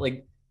outlined it, but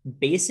like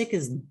basic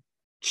is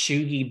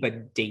chuggy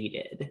but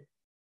dated.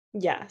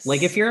 Yes.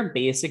 Like if you're a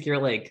basic,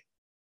 you're like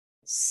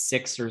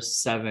 6 or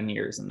 7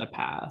 years in the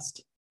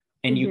past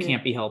and you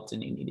can't be helped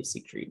and you need to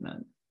seek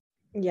treatment.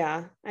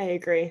 Yeah, I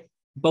agree.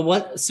 But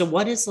what does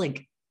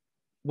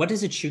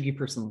a chuggy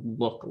person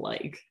look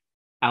like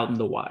out in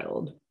the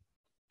wild?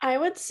 I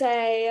would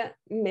say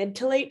mid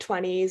to late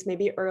 20s,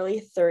 maybe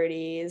early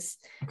 30s.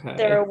 Okay.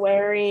 They're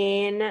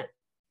wearing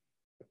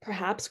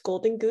perhaps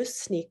Golden Goose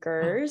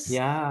sneakers.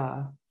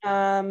 Yeah.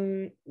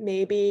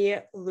 Maybe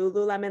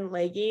Lululemon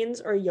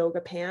leggings or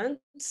yoga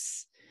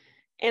pants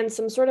and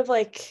some sort of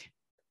like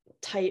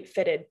tight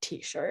fitted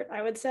t-shirt,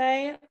 I would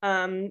say.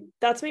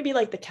 That's maybe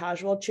like the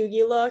casual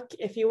chuggy look.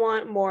 If you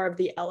want more of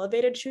the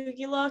elevated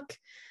chuggy look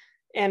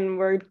and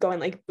we're going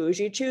like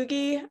bougie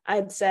chuggy,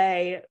 I'd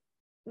say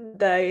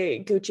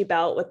the Gucci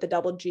belt with the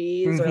double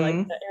G's or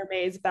like the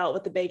Hermes belt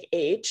with the big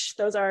H.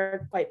 Those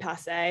are quite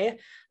passe.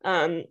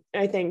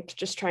 I think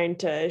just trying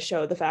to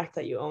show the fact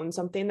that you own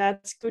something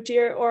that's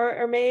Gucci or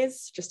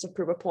Hermes just to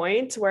prove a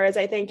point. Whereas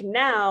I think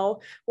now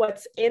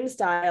what's in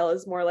style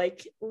is more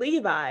like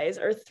Levi's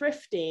or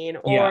thrifting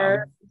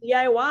or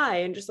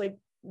DIY and just like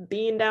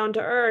being down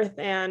to earth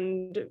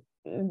and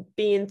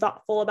being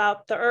thoughtful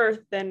about the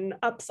earth and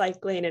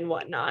upcycling and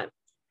whatnot.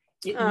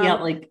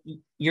 Like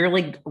you're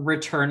like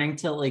returning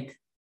to like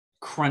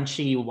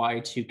crunchy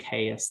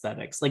Y2K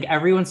aesthetics. Like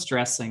everyone's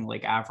dressing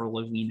like Avril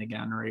Lavigne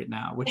again right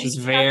now, which is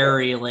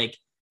very like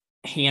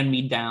hand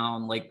me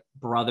down, like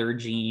brother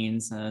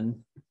jeans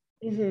and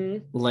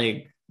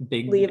like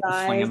big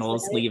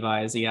flannels,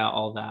 Levi's,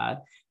 all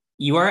that.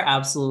 You are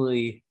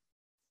absolutely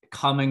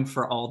coming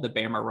for all the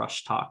Bama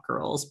Rush talk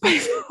girls.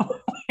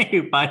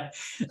 But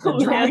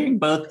dragging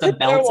both the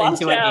belts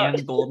into it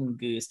and Golden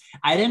Goose.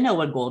 I didn't know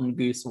what Golden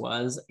Goose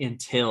was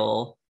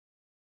until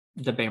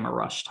the Bama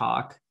Rush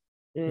Talk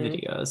Mm.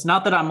 videos.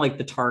 Not that I'm like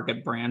the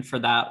target brand for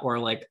that or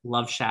like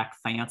Love Shack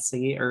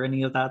Fancy or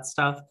any of that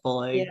stuff, but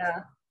like Yeah.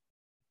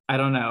 I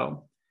don't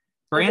know.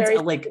 They're Brands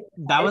very like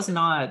that was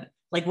not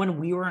like when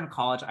we were in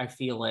college, I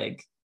feel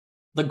like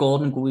the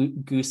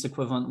golden goose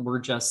equivalent were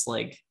just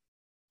like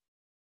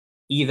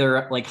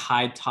either like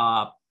high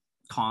top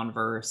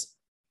Converse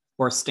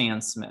or Stan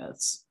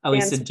Smiths, at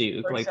least dance at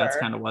Duke. for Like that's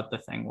sure. kind of what the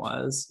thing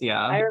was.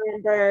 Yeah. I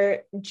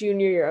remember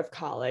junior year of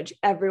college,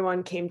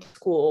 everyone came to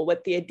school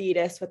with the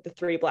Adidas with the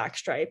 3 black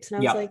stripes. And I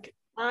was Yep. like,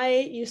 I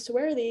used to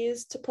wear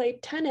these to play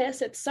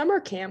tennis at summer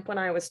camp when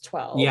I was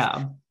 12,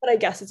 Yeah. but I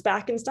guess it's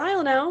back in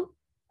style now.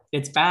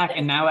 It's back.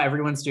 And now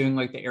everyone's doing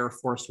like the Air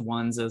Force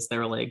Ones as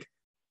their like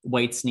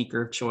white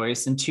sneaker of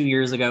choice. And 2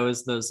 years ago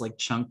is those like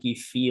chunky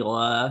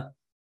Fila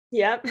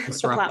Yep. The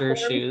disruptor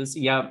platform. shoes.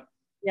 Yep.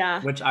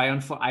 Yeah. Which I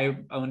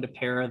owned a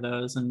pair of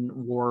those and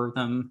wore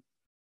them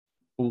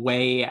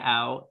way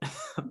out,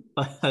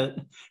 but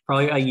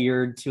probably a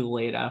year too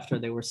late after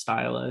they were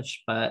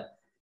stylish. But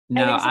I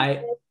no, think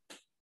something,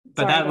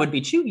 but sorry, that go. would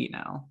be chuggy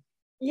now.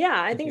 Yeah,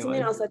 I I think feel something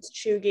like, else that's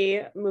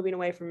chuggy, moving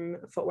away from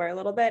footwear a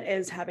little bit,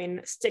 is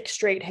having stick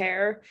straight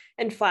hair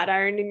and flat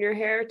ironing your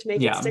hair to make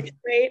it yeah, stick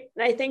straight.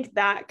 And I think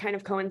that kind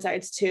of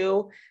coincides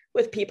too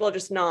with people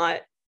just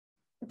not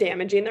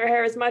damaging their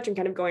hair as much and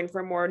kind of going for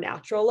a more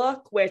natural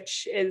look,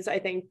 which is, I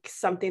think,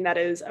 something that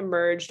is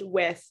emerged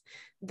with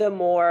the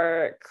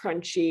more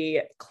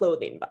crunchy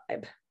clothing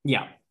vibe.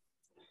 yeah,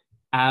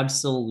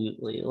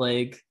 absolutely.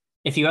 Like,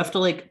 if you have to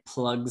like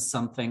plug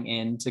something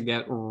in to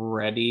get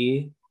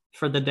ready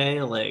for the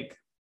day, like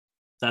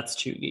that's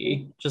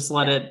chuggy. Just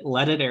Yeah.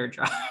 let it air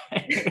dry,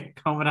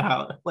 comb it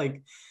out.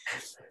 Like,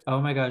 oh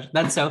my gosh,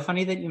 that's so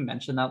funny that you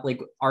mentioned that.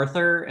 Like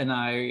Arthur and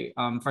I,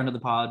 friend of the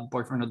pod,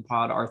 boyfriend of the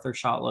pod, Arthur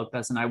Shot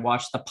Lopez, and I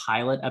watched the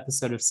pilot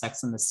episode of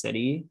Sex and the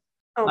City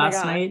Oh my last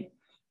God. night,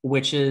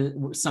 which is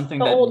something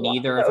The that old one,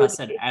 neither the of us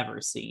had OG.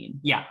 ever seen.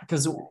 Yeah,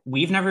 because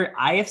we've never.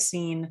 I have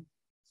seen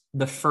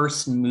the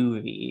first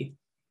movie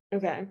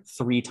Okay.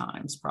 3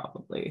 times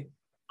probably.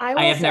 I I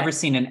will have say never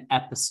seen an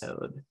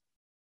episode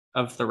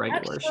of the that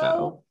regular show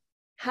show.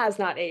 has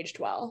not aged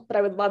well, but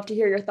I would love to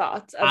hear your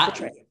thoughts of the I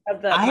train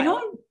of the I pilot.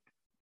 don't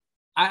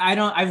I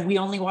don't we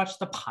only watched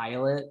the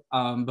pilot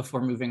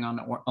before moving on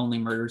to Only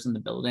Murders in the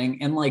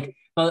Building, and like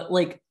but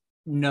like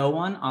no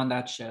one on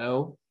that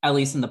show, at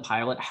least in the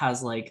pilot,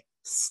 has like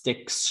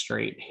stick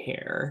straight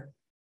hair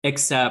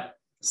except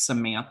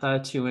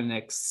Samantha to an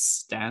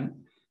extent,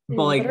 but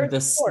But like her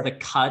this the sport,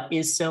 cut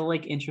is so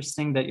like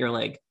interesting that you're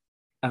like,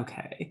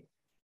 okay,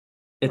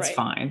 it's right?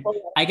 fine. Well,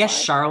 I that's guess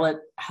why. Charlotte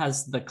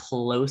has the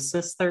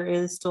closest there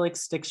is to like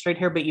stick straight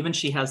hair, but even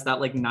she has that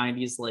like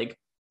 90s like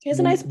She has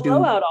a nice do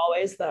blowout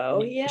always,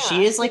 though. she Yeah, is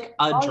she's like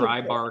a volume dry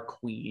to it. bar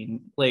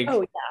queen. Like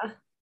Oh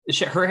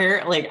yeah, her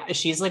hair, like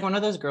she's like one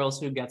of those girls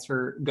who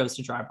goes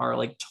to dry bar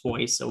like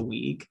twice a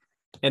week,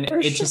 and for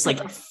it sure. just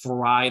like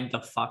fried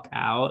the fuck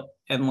out.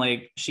 And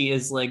like she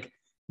is like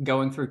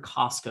going through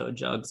Costco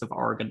jugs of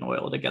argan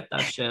oil to get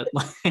that shit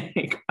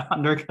like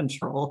under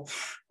control.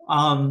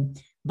 Um,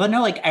 but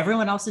no, like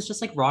everyone else is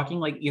just like rocking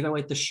like either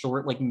like the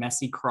short, like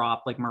messy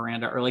crop, like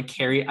Miranda, or like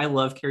Carrie. I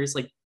love Carrie's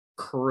like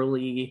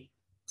curly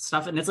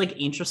stuff, and it's like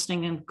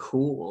interesting and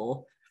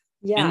cool.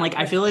 And Yeah, like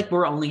I feel like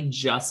we're only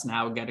just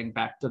now getting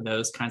back to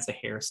those kinds of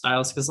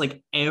hairstyles because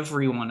like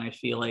everyone I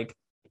feel like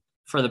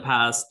for the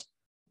past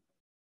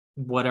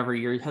whatever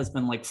year has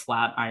been like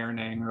flat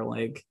ironing or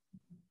like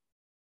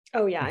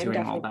oh yeah, I'm doing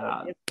all definitely that.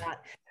 guilty of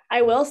that.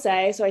 I will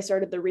say, so I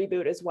started the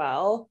reboot as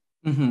well.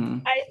 Mm-hmm.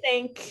 I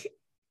think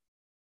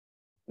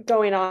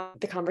going on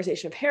the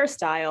conversation of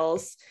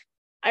hairstyles,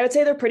 I would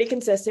say they're pretty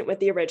consistent with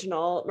the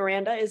original.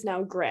 Miranda is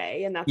now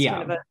gray, and that's kind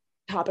Yeah. of a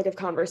topic of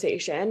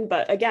conversation.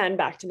 But again,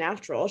 back to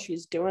natural.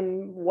 She's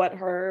doing what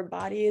her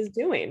body is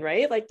doing,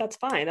 right? Like that's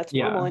fine. That's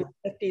normal Yeah.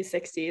 in 50s,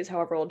 60s,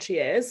 however old she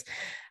is.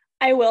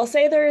 I will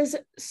say there's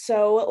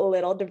so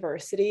little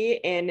diversity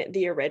in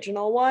the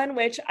original one,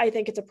 which I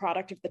think it's a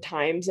product of the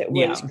times it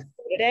was Yeah.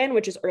 created in,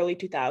 which is early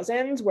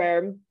 2000s,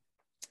 where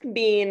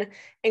being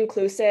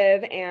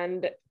inclusive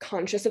and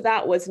conscious of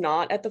that was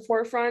not at the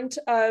forefront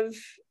of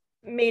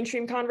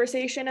mainstream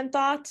conversation and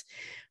thought.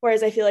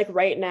 Whereas I feel like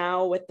right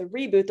now with the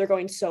reboot, they're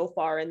going so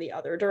far in the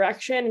other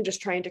direction and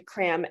just trying to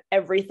cram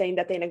everything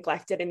that they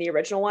neglected in the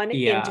original one into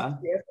Yeah.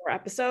 3 or 4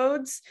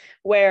 episodes,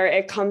 where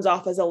it comes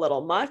off as a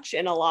little much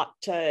and a lot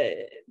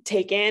to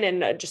take in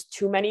and just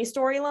too many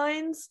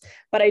storylines.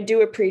 But I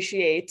do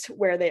appreciate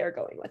where they are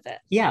going with it.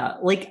 Yeah.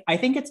 Like I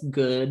think it's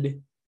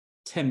good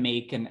to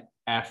make an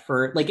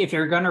effort. Like if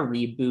you're gonna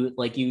reboot,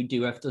 like you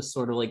do have to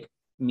sort of like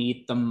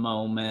meet the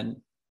moment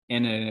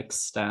in an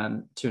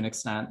extent to an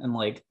extent and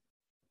like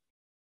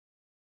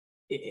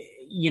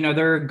you know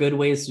there are good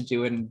ways to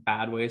do it and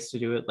bad ways to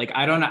do it. Like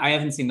I don't know, I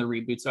haven't seen the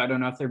reboot, so I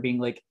don't know if they're being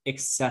like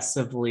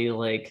excessively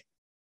like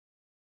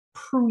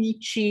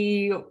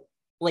preachy.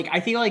 Like I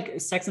feel like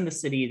Sex and the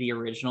City the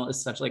original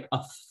is such like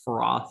a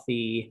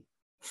frothy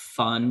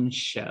fun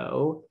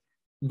show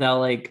that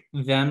like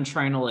them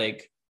trying to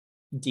like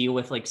deal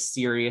with like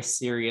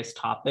serious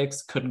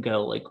topics could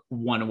go like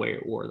one way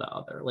or the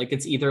other. Like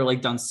it's either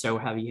like done so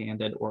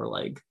heavy-handed or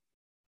like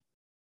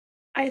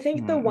I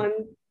think the one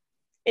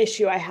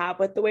issue I have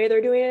with the way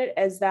they're doing it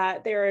is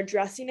that they're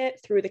addressing it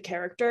through the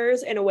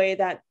characters in a way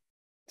that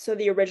so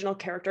the original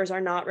characters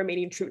are not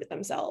remaining true to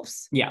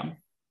themselves. Yeah.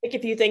 Like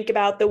if you think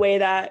about the way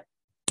that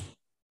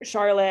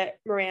Charlotte,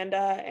 Miranda,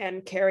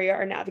 and Carrie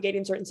are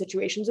navigating certain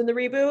situations in the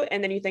reboot,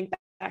 and then you think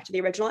back to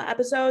the original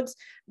episodes,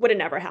 would have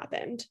never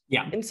happened.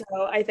 Yeah. And so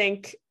I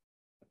think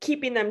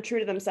keeping them true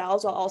to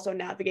themselves while also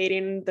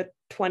navigating the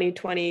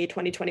 2020,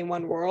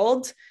 2021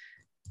 world,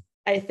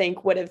 I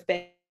think would have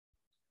been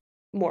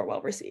more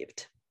well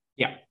received.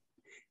 Yeah.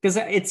 Because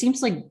it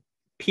seems like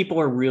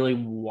people are really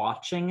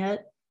watching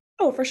it.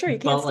 Oh, for sure. You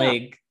can't but stop.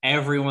 Like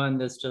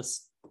everyone is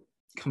just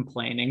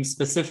complaining.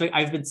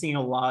 I've been seeing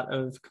a lot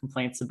of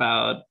complaints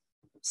about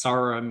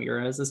Sarah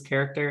Ramirez's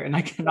character, and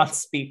I cannot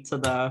speak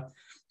to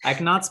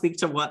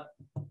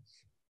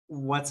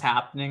what's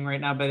happening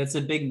right now, but it's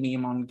a big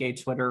meme on gay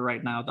Twitter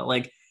right now that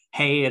like,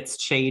 hey, it's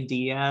Che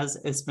Diaz.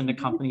 It's been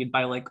accompanied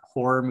by like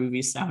horror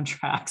movie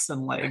soundtracks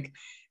and like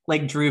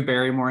Drew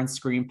Barrymore and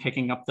Scream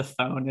picking up the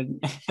phone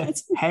and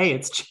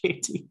it's Che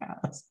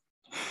Diaz.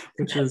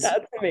 That's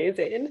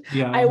amazing.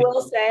 Yeah. I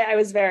will say I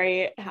was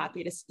very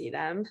happy to see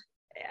them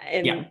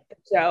in the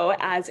show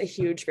as a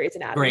huge Grey's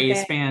Anatomy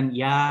fan.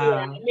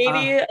 Yeah.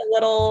 Maybe a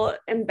little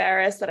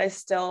embarrassed that I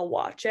still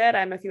watch it.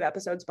 I'm a few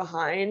episodes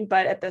behind,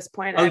 but at this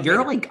point,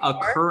 you're like a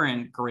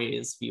current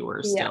Grey's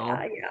viewer still.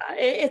 Yeah.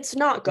 It's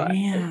not good.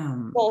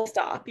 Damn. Full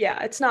stop.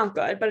 Yeah, it's not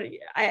good, but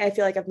I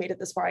feel like I've made it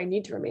this far. I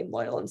need to remain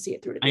loyal and see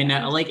it through to the end.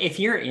 End. Like if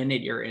you're in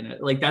it, you're in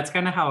it. Like that's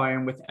kind of how I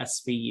am with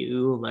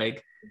SVU.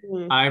 Like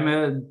I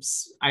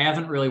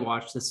haven't really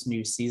watched this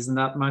new season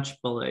that much,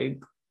 but like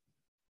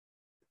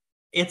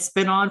it's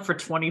been on for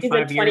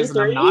 25 years and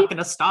I'm not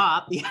gonna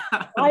stop. Yeah,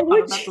 I'm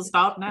not about to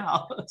stop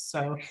now.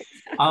 So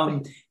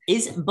do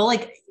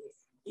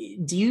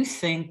you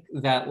think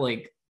that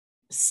like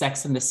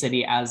Sex in the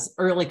City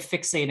or like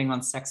fixating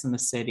on Sex in the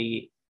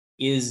City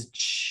is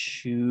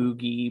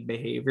chuggy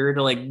behavior,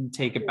 to like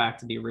take it back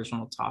to the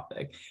original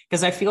topic?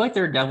 Because I feel like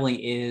there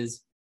definitely is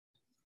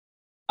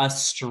a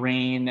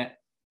strain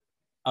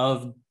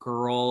of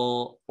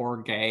girl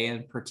or gay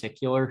in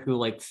particular who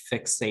like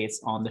fixates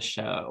on the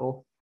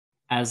show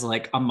as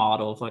like a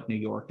model of what New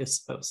York is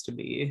supposed to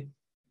be.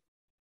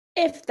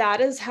 If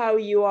that is how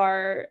you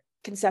are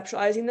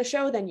conceptualizing the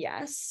show, then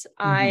yes.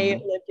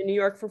 I lived in New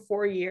York for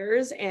 4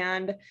 years,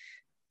 and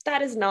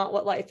that is not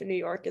what life in New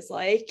York is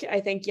like.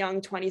 I think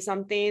young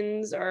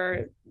 20-somethings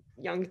or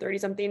young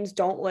 30-somethings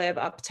don't live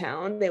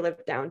uptown. They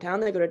live downtown.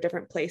 They go to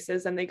different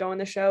places and they go in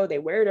the show. They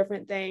wear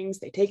different things.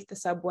 They take the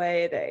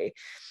subway.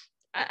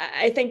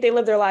 I think they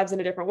live their lives in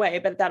a different way,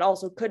 but that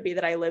also could be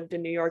that I lived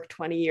in New York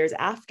 20 years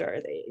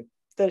after the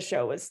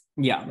show was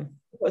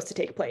supposed to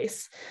take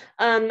place.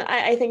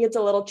 I think it's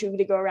a little chewy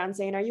to go around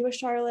saying, are you a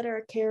Charlotte or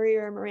a Carrie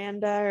or a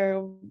Miranda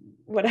or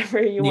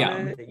whatever you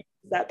want to use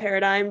that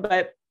paradigm,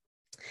 but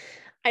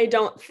I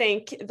don't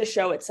think the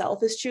show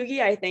itself is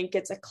chuggy. I think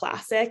it's a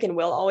classic and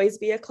will always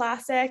be a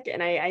classic.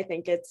 And I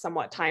think it's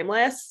somewhat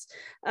timeless,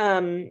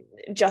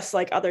 just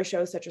like other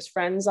shows such as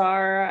Friends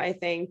are. I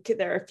think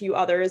there are a few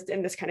others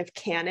in this kind of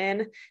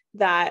canon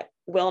that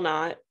will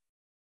not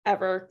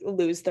ever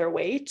lose their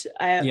weight.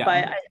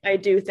 But I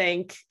do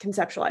think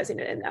conceptualizing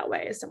it in that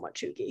way is somewhat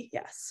chuggy.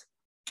 Yes.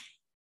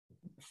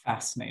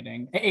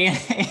 Fascinating.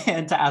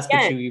 And to ask a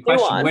chuggy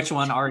question, which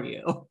one are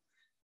you?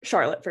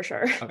 Charlotte, for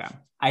sure. Okay.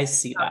 I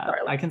see that.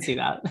 Charlotte. I can see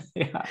that.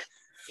 Yeah.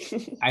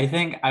 I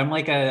think I'm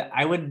like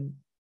I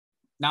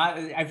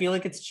feel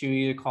like it's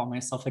chewy to call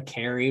myself a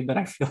Carrie, but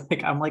I feel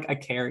like I'm like a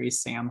Carrie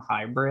Sam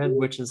hybrid,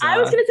 which is I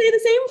was gonna say the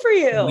same for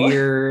you.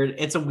 Weird.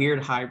 It's a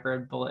weird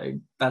hybrid, but like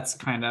that's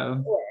kind of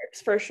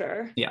works for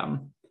sure. Yeah.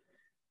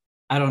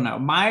 I don't know.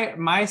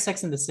 My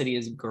Sex in the City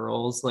is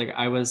girls. Like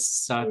I was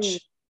such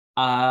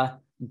a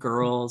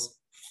girls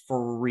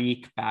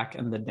freak back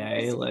in the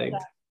day. Like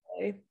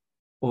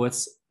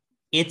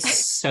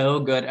it's so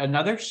good.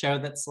 Another show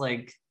that's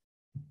like,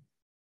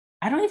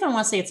 I don't even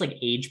want to say it's like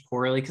aged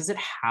poorly because it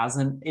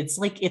hasn't. It's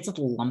like it's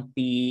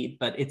lumpy,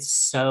 but it's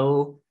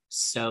so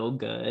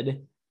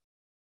good.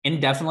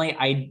 And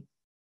definitely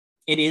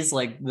it is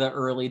like the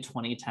early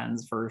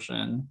 2010s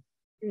version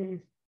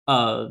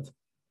of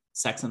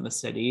Sex in the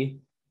City.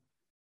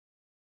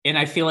 And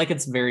I feel like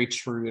it's very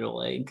true to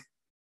like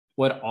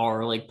what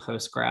our like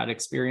post-grad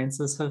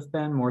experiences have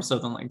been, more so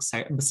than like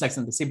Sex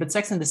and the City. But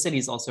Sex and the City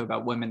is also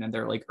about women in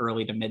their like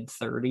early to mid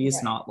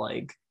 30s, not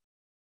like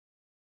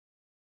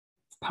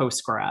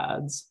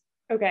post-grads.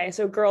 Okay,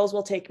 so girls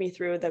will take me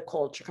through the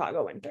cold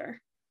Chicago winter.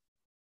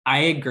 I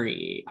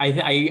agree.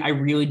 I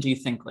really do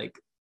think like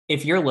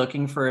if you're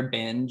looking for a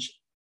binge,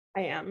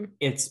 I am.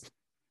 It's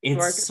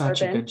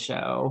such a good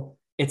show.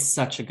 It's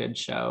such a good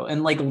show.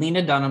 And like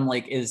Lena Dunham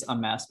like is a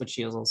mess, but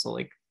she is also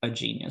like a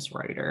genius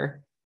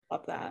writer.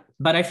 Love that.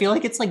 But I feel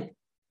like it's like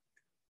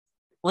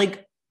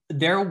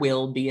there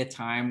will be a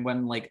time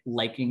when like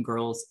liking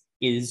girls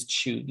is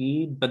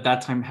chuggy, but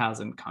that time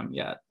hasn't come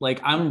yet.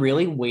 Like I'm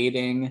really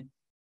waiting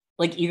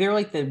like either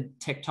like the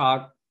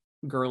TikTok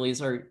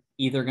girlies are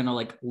either gonna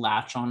like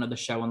latch onto the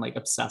show and like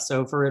obsess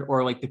over it,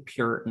 or like the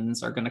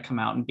Puritans are gonna come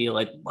out and be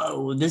like,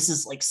 whoa, this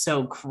is like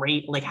so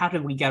great. Like, how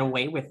did we get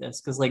away with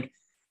this? Because like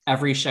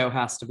every show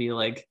has to be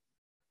like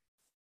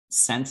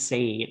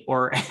Sense8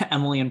 or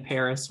Emily in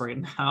Paris right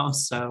now.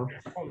 So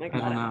Oh my I God.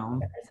 don't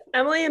know.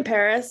 Emily in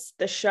Paris,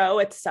 the show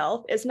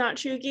itself is not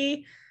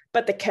chuggy,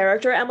 but the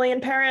character Emily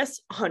in Paris,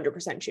 100%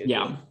 chuggy.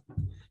 Yeah.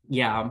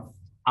 Yeah.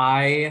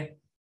 I,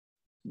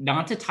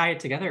 not to tie it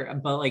together,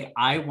 but like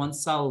I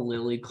once saw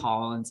Lily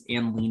Collins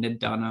and Lena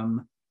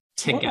Dunham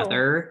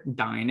together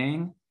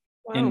dining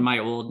in my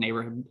old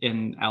neighborhood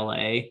in LA.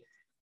 Yeah.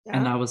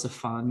 And that was a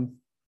fun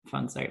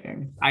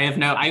sighting. I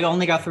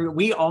only got through,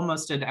 we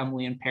almost did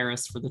Emily in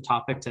Paris for the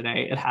topic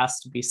today, it has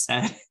to be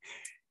said.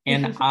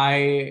 And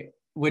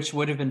which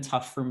would have been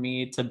tough for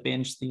me to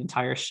binge the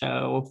entire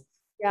show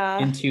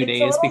in 2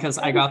 days because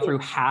I got through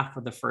half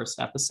of the first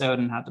episode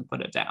and had to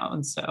put it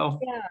down. So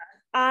yeah,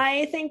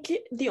 I think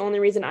the only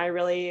reason I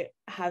really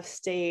have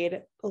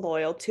stayed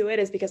loyal to it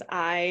is because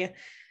I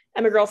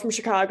am a girl from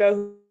Chicago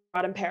who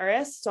out in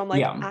Paris. So I'm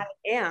like, I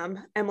am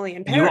Emily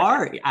in Paris. You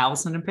are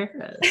Allison in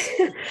Paris.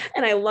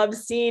 And I love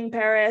seeing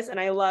Paris and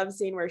I love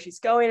seeing where she's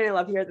going. And I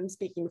love hearing them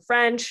speaking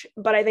French.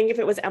 But I think if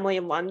it was Emily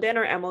in London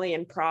or Emily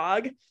in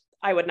Prague,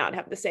 I would not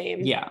have the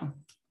same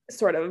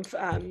sort of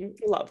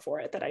love for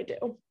it that I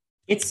do.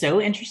 It's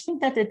so interesting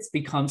that it's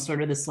become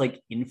sort of this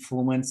like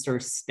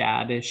influencer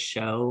status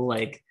show.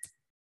 Like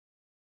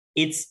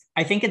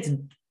I think it's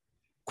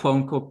quote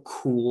unquote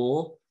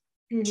cool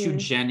to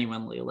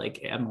genuinely like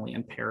Emily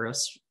in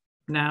Paris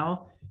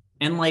now.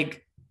 And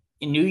like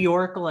in New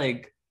York,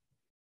 like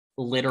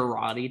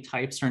literati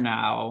types are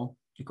now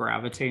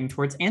gravitating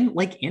towards, and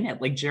like in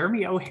it, like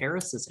Jeremy O.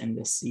 Harris is in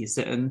this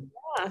season.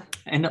 Yeah.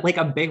 And like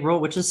a big role,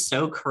 which is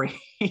so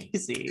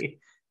crazy.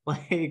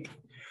 Like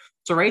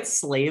to write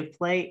slave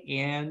play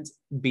and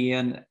be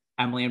in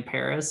Emily in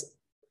Paris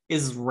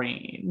is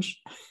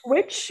range.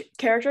 Which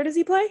character does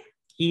he play?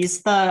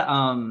 He's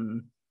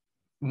the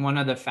one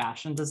of the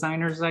fashion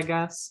designers, I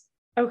guess.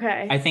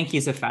 Okay. I think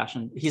he's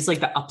like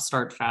the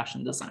upstart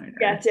fashion designer.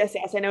 Yes.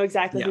 I know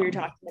exactly who you're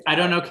talking about. I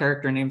don't know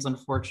character names,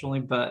 unfortunately,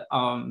 but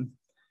I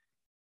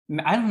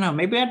don't know.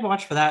 Maybe I'd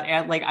watch for that.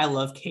 And like I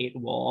love Kate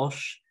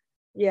Walsh.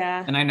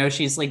 Yeah. And I know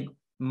she's like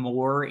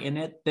more in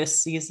it this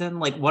season.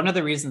 Like one of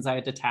the reasons I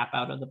had to tap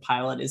out of the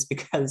pilot is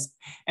because,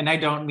 and I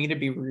don't mean to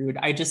be rude,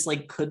 I just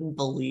like couldn't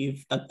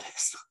believe that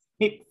this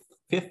like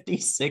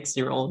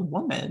 56-year-old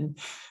woman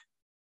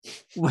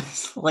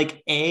was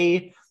like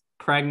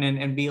pregnant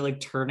and be like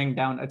turning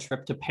down a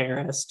trip to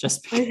Paris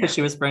just because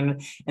she was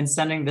pregnant and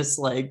sending this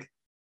like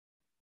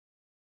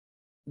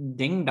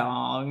ding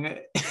dong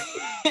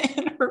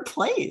in her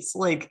place.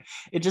 Like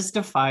it just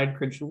defied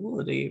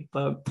credulity.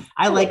 But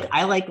I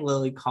like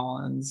Lily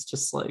Collins,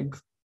 just like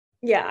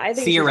I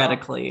think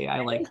theoretically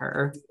I like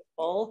her.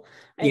 I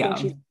think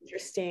she's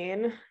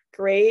interesting.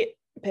 Great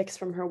pics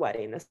from her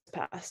wedding this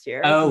past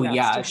year. Oh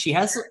yeah, she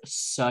has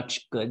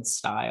such good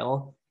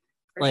style.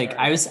 Like sure.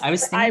 I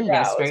was thinking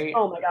yesterday.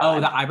 Oh my God.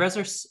 Oh, the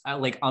eyebrows are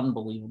like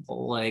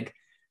unbelievable. Like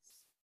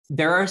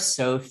there are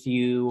so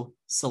few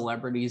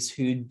celebrities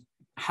who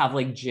have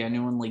like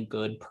genuinely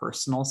good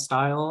personal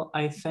style,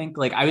 I think.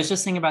 Like I was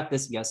just thinking about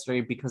this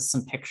yesterday because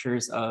some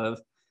pictures of,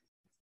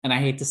 and I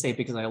hate to say it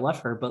because I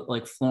love her, but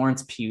like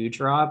Florence Pugh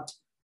dropped.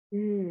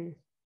 And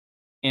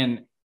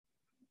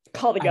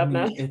call the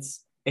governor.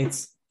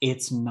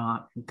 It's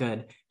not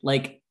good.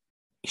 Like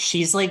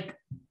she's like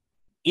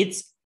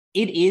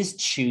it is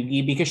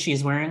chuggy because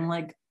she's wearing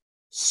like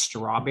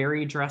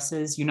strawberry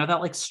dresses. You know that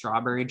like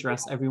strawberry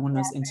dress everyone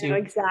was into?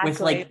 Exactly.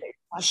 With like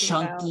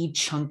chunky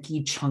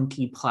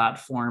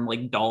platform,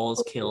 like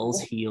dolls,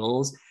 kills,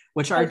 heels,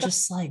 which are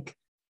just like,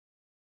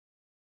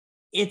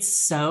 it's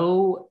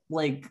so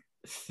like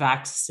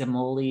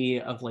facsimile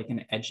of like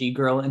an edgy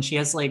girl. And she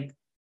has like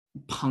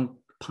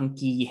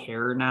punky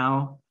hair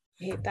now.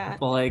 I hate that.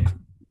 But like,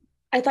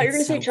 I thought you were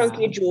going to say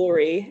chunky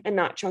jewelry and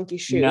not chunky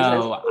shoes.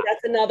 No.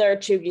 That's another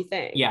chuggy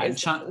thing. Yeah.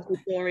 Chunky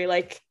jewelry,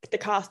 like the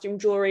costume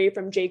jewelry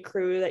from J.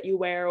 Crew that you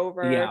wear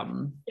over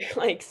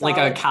like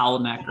a cowl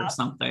neck or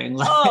something.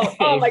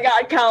 Oh my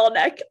God, cowl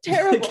neck.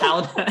 Terrible.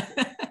 Cowl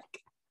neck.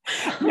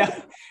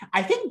 Yeah.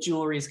 I think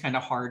jewelry is kind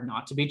of hard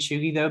not to be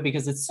chuggy though,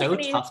 because it's so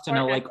tough to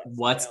know like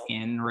what's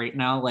in right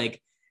now.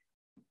 Like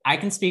I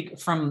can speak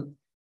from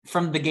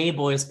the gay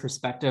boy's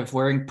perspective,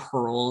 wearing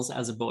pearls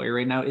as a boy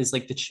right now is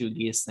like the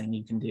chuggiest thing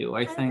you can do.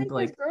 I think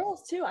like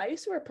girls too. I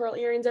used to wear pearl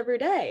earrings every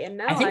day, and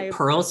now I think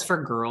pearls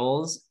for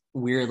girls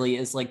weirdly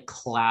is like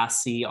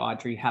classy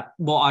Audrey Hepburn.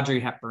 Well, Audrey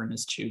Hepburn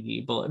is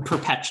chuggy, but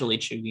perpetually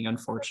chuggy,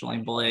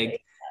 unfortunately. But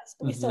like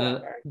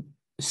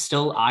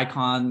still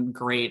icon,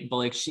 great. But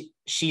like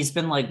she's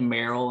been like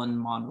Marilyn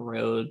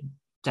Monroe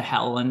to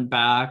hell and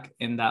back,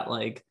 in that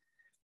like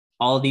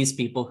all of these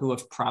people who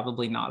have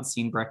probably not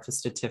seen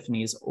Breakfast at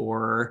Tiffany's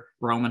or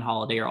Roman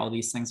Holiday or all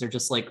these things are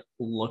just like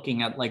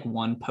looking at like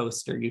one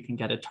poster you can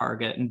get at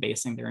Target and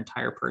basing their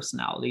entire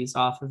personalities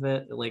off of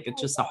it. Like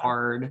it's just a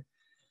hard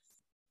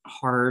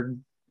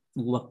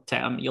look to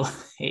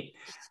emulate.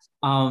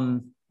 But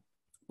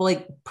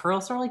like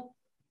pearls are like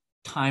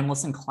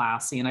timeless and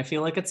classy, and I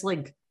feel like it's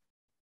like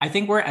I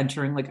think we're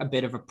entering like a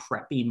bit of a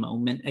preppy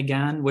moment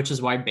again, which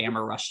is why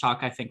Bama Rush Talk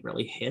I think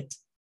really hit.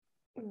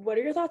 What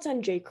are your thoughts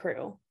on J.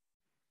 Crew?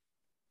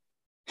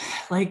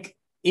 Like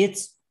it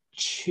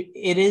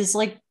is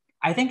like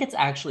I think it's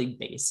actually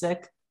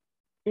basic.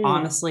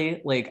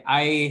 Honestly, like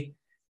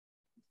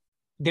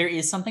there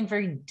is something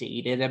very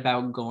dated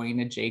about going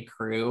to J.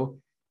 Crew.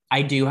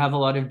 I do have a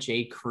lot of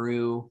J.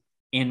 Crew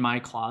in my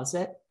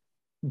closet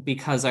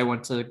because I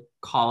went to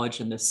college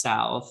in the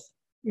South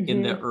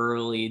in the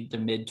early to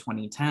mid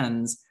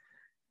 2010s.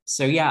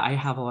 So yeah, I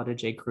have a lot of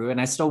J. Crew, and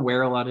I still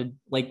wear a lot of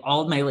like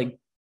all of my like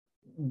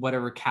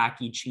whatever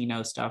khaki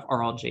chino stuff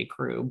are all J.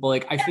 Crew. But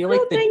like I feel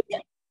like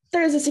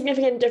there's a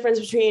significant difference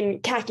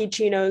between khaki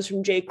chinos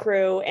from J.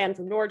 Crew and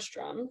from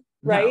Nordstrom,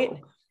 right?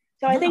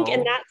 So I think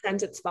in that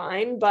sense it's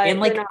fine, but and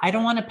like I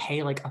don't want to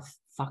pay like a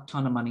fuck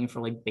ton of money for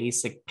like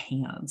basic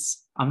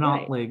pants. I'm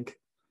not like,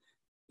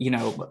 you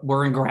know,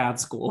 we're in grad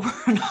school.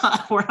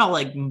 We're not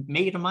like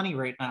made of money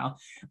right now.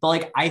 But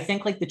like I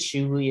think like the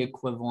Chewy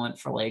equivalent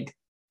for like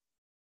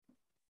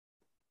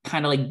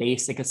kind of like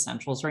basic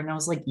essentials right now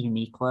is like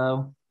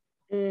Uniqlo.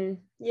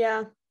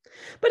 Yeah.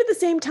 But at the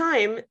same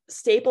time,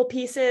 staple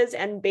pieces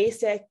and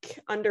basic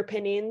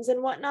underpinnings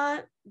and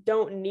whatnot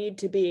don't need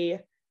to be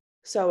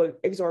so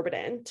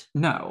exorbitant.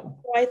 No.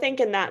 So I think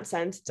in that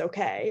sense, it's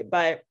okay.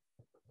 But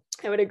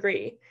I would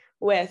agree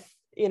with,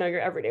 you know, your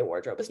everyday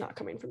wardrobe is not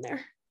coming from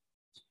there.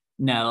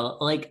 No,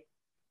 like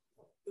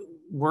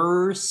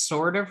we're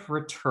sort of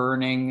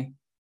returning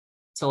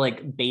to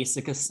like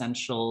basic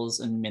essentials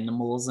and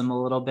minimalism a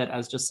little bit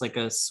as just like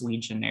a sui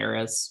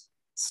generis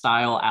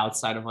style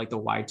outside of like the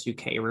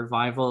Y2K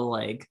revival.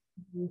 Like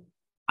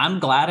I'm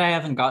glad I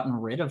haven't gotten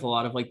rid of a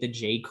lot of like the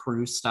J.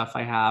 Crew stuff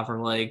I have, or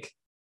like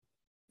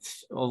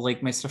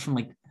my stuff from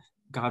like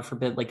God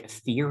forbid like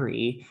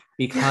Theory,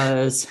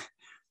 because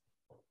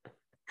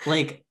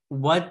like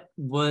what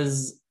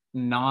was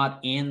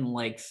not in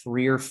like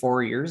 3 or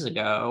 4 years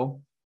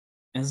ago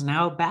is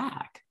now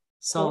back.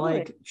 So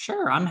like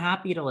sure, I'm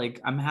happy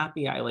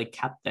I like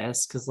kept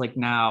this because like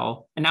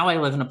now I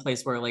live in a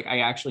place where like I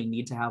actually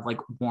need to have like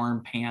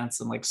warm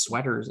pants and like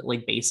sweaters,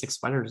 like basic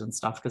sweaters and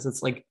stuff, because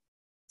it's like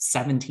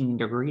 17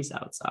 degrees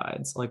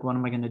outside. So like what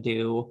am I gonna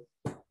do?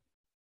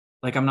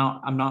 Like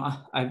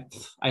I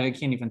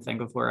can't even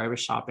think of where I was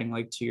shopping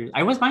like 2 years.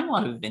 I was buying a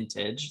lot of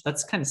vintage.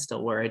 That's kind of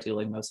still where I do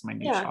like most of my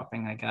new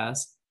shopping, I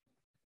guess.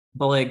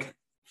 But like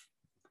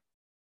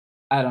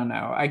I don't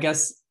know. I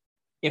guess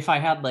if I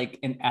had like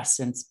an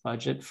Essence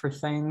budget for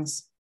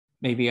things,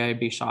 maybe I'd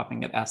be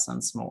shopping at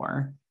Essence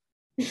more.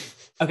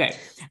 Okay.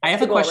 I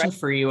have a question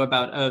for you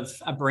about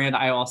a brand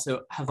I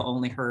also have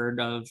only heard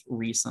of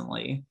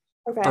recently.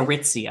 Okay.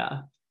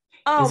 Aritzia.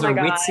 Oh is my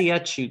Aritzia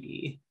God.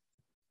 chuggy?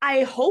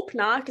 I hope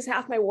not, because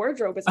half my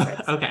wardrobe is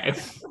Aritzia. Okay.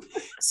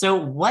 So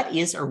what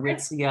is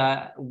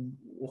Aritzia?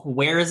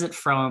 Where is it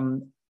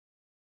from?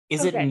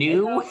 Is it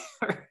new?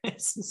 Or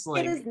is this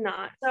like... It is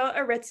not. So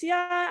Aritzia,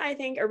 I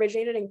think,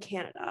 originated in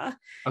Canada.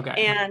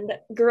 Okay. And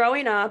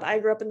growing up, I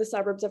grew up in the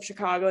suburbs of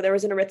Chicago. There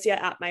was an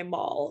Aritzia at my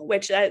mall,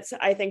 which that's,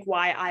 I think,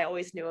 why I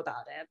always knew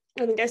about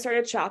it. I think I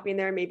started shopping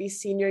there maybe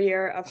senior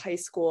year of high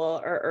school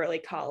or early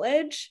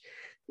college.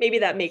 Maybe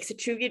that makes it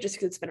chuggy just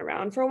because it's been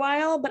around for a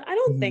while, but I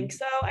don't think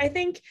so. I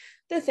think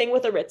the thing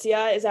with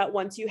Aritzia is that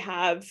once you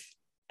have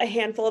a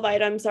handful of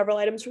items, several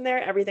items from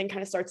there, everything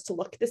kind of starts to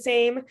look the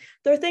same.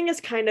 Their thing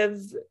is kind of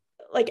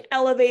like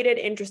elevated,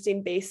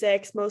 interesting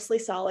basics, mostly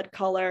solid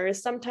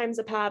colors, sometimes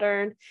a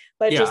pattern,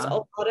 but just a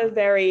lot of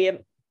very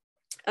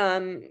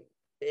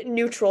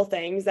neutral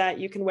things that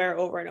you can wear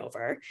over and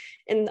over.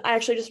 And I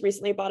actually just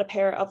recently bought a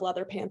pair of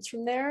leather pants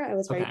from there. I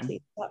was very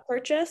pleased with that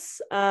purchase.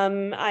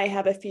 I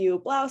have a few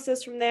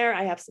blouses from there.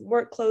 I have some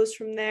work clothes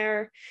from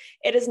there.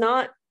 It is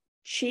not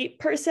cheap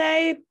per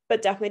se,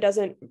 but definitely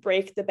doesn't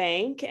break the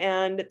bank,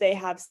 and they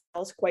have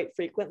sales quite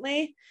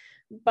frequently.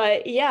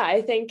 But yeah,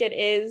 I think it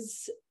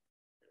is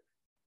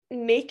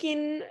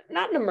making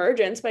not an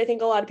emergence, but I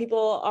think a lot of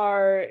people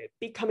are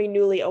becoming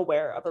newly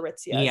aware of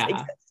Aritzia's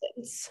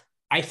existence.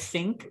 I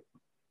think,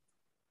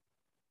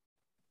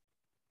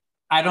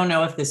 I don't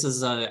know if this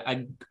is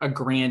a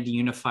grand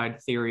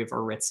unified theory of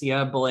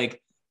Aritzia, but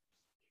like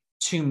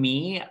to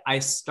me, I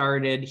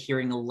started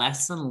hearing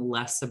less and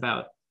less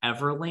about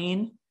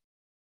Everlane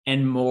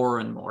and more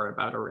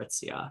about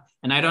Aritzia.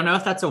 And I don't know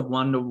if that's a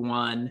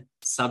one-to-one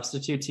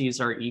substitute, to use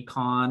our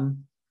econ,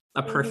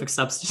 a perfect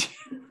substitute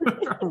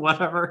or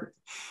whatever.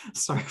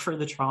 Sorry for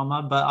the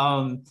trauma, but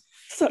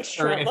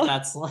or if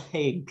that's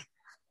like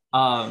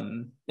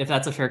if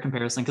that's a fair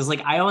comparison, because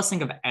like I always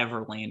think of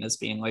Everlane as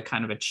being like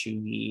kind of a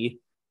chewy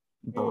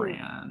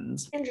brand.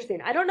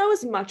 Interesting. I don't know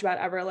as much about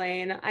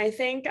Everlane. I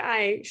think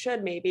I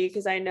should, maybe,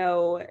 because I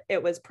know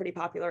it was pretty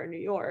popular in New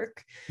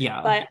York.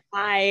 Yeah. But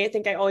I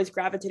think I always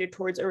gravitated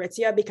towards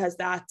Aritzia because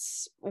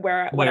that's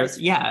where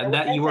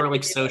that you were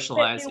like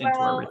socialized into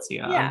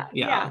Aritzia.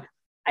 Yeah.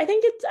 I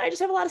think I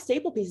just have a lot of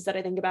staple pieces that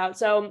I think about.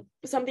 So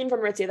something from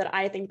Aritzia that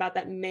I think about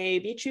that may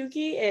be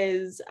chooky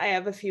is I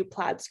have a few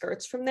plaid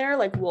skirts from there,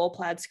 like wool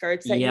plaid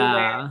skirts that you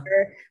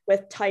wear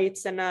with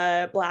tights and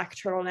a black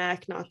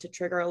turtleneck, not to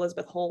trigger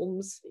Elizabeth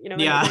Holmes, you know,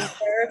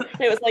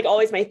 it was like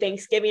always my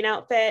Thanksgiving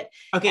outfit.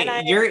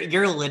 Okay,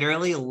 you're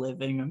literally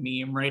living a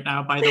meme right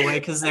now, by the way,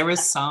 because there was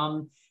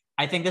some,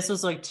 I think this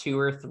was like 2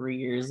 or 3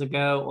 years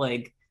ago,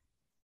 like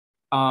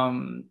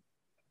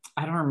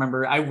I don't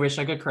remember. I wish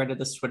I could credit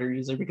this Twitter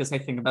user because I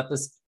think about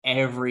this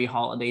every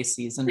holiday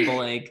season. But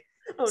like,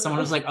 someone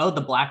was like, "Oh, the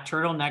black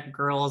turtleneck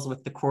girls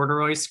with the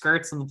corduroy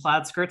skirts and the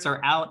plaid skirts are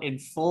out in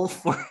full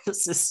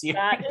force this year."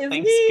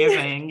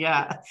 Thanksgiving,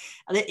 yeah,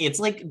 it's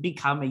like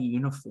become a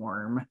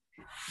uniform.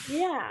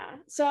 Yeah.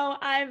 So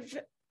I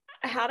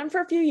had them for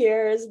a few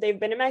years. They've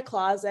been in my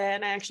closet,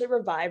 and I actually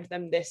revived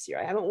them this year.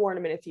 I haven't worn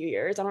them in a few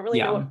years. I don't really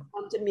know what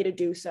prompted me to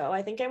do so.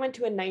 I think I went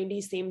to a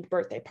 90s themed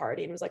birthday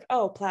party and was like,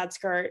 oh, plaid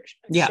skirt,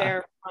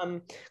 Cher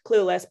from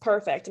Clueless,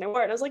 perfect. And I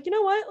wore it. And I was like, you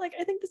know what? Like,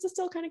 I think this is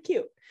still kind of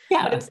cute.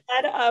 Yeah. But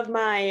instead of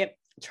my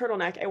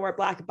turtleneck, I wore a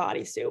black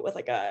bodysuit with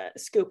like a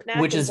scoop neck,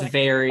 which is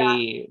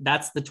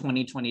that's the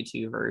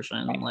 2022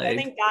 version. Right. Like I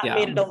think that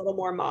made it a little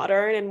more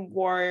modern, and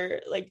wore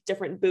like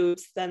different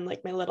boots than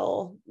like my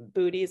little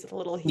booties with a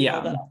little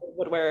heel that I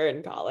would wear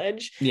in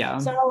college.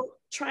 So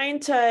trying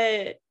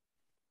to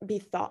be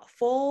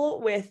thoughtful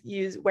with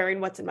wearing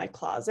what's in my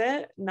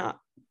closet, not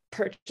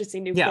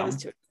purchasing new clothes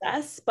to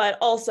excess, but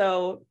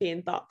also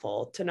being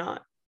thoughtful to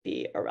not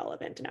be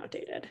irrelevant and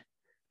outdated.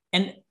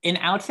 And an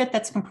outfit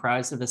that's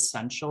comprised of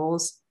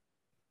essentials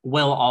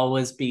will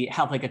always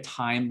have like a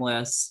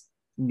timeless,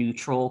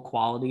 neutral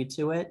quality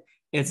to it.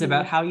 It's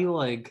about how you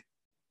like,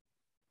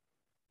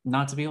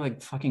 not to be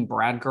like fucking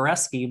Brad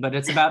Goreski, but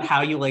it's about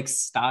how you like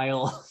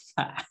style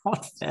the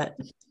outfit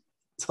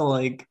to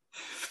like,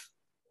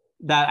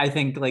 that I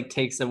think like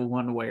takes it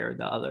one way or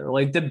the other.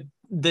 Like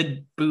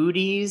the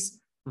booties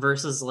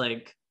versus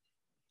like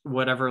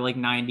whatever like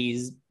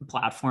 90s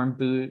platform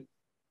boot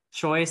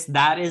choice,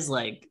 that is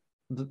like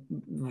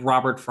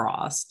Robert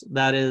Frost.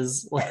 That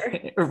is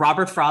like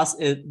Robert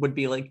Frost, it would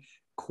be like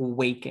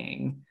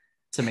quaking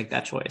to make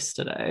that choice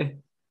today.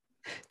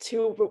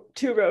 Two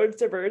roads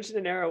diverged in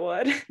a narrow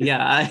wood.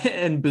 Yeah,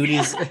 and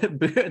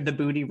the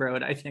booty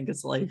road, I think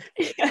is like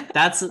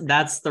that's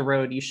the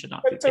road you should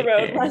not be taking. The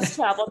road less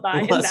traveled by,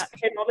 and that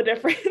made all the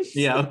difference.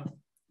 Yeah,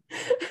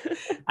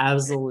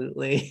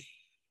 absolutely.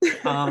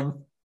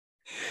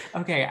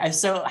 Okay,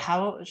 so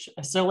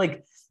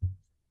like,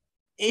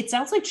 it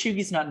sounds like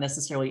chuggy's not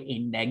necessarily a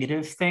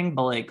negative thing,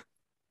 but like,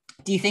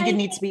 do you think it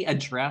needs to be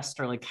addressed,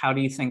 or like, how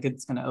do you think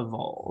it's going to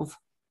evolve?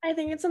 I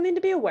think it's something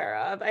to be aware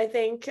of. I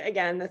think,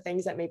 again, the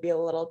things that may be a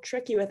little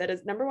tricky with it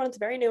is, number one, it's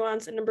very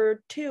nuanced, and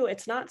number two,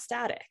 it's not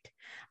static.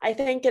 I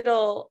think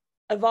it'll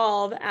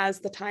evolve as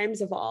the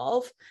times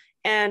evolve.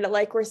 And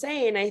like we're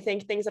saying, I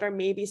think things that are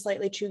maybe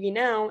slightly chuggy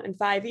now in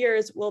 5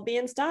 years will be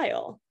in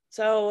style.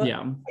 So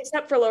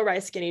except for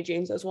low-rise skinny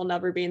jeans, those will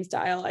never be in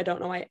style. I don't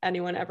know why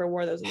anyone ever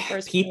wore those in the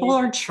first place. People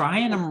are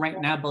trying them right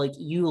now, but like,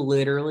 you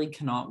literally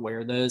cannot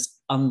wear those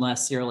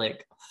unless you're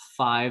like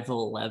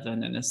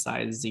 5'11" and a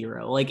size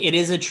 0. Like, it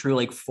is a true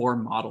like for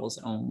models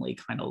only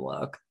kind of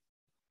look.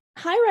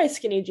 High-rise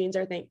skinny jeans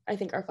I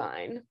think are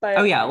fine, but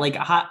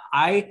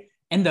like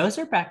and those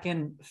are back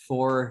in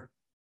for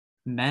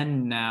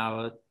men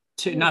now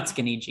too. Not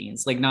skinny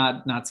jeans, like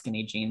not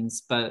skinny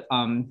jeans, but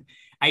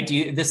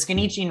the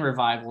skinny jean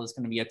revival is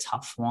going to be a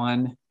tough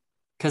one,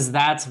 because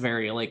that's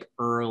very like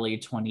early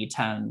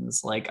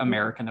 2010s like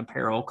American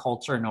apparel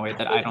culture in a way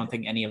that I don't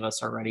think any of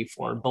us are ready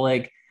for. But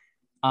like,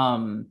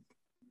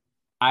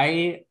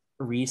 I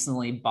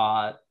recently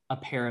bought a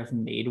pair of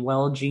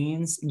Madewell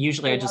jeans.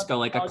 Usually I just go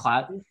like a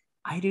class.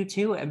 I do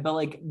too. But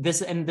like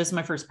this is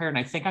my first pair, and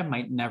I think I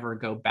might never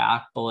go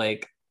back. But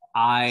like,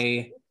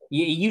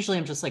 usually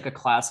I'm just like a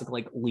classic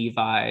like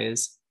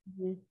Levi's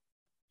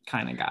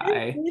kind of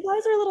guy.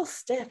 Levi's are a little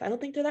stiff. I don't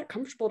think they're that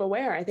comfortable to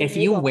wear. I think if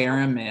you wear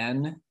them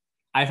in,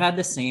 I've had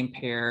the same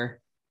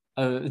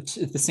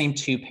the same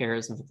 2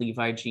 pairs of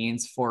Levi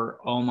jeans for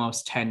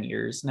almost 10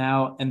 years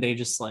now, and they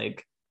just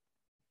like,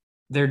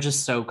 they're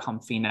just so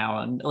comfy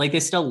now, and like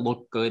they still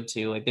look good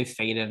too. Like, they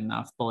faded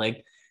enough, but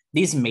like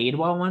these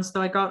Madewell ones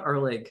that I got are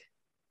like,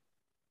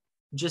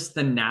 just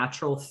the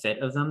natural fit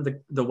of them.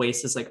 The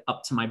waist is like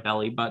up to my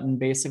belly button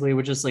basically,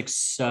 which is like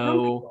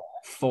so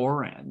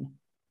foreign.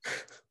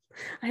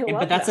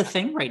 But that's a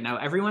thing right now.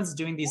 Everyone's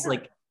doing these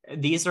like,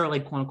 these are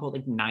like quote unquote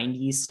like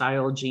 90s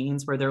style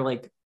jeans where they're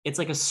like, it's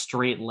like a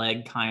straight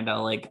leg kind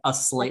of like a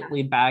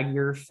slightly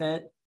baggier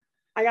fit.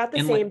 I got the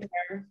same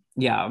pair.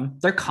 Yeah,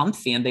 they're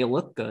comfy and they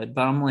look good,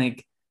 but I'm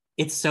like,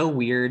 it's so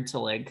weird to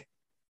like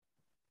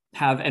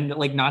have, and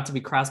like, not to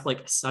be crass, but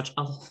like such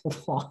a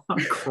long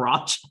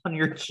crotch on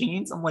your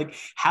jeans. I'm like,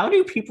 how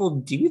do people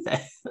do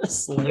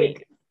this?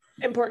 Like,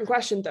 important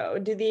question though,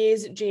 do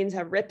these jeans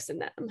have rips in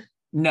them?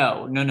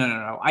 No.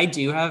 I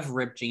do have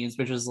ripped jeans,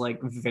 which is like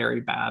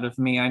very bad of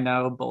me, I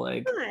know, but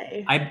like,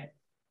 I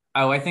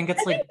think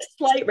it's like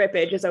slight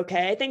rippage is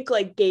okay. I think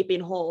like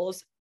gaping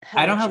holes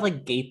I don't have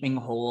like gaping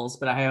holes,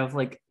 but I have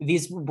like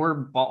these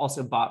were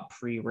also bought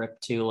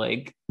pre-ripped too,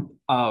 like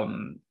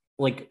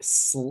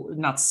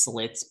not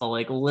slits, but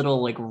like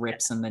little like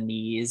rips in the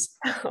knees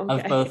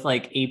of both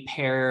like a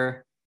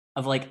pair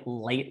of like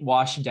light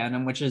wash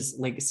denim, which is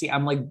like, see,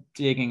 I'm like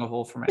digging a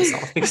hole for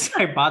myself because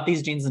I bought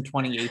these jeans in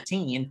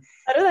 2018.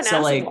 Better than so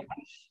acid like wash.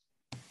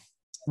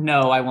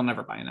 No, I will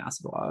never buy an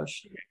acid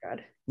wash. Oh my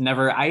God.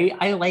 Never.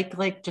 I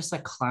like just a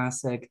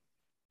classic.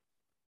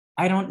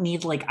 I don't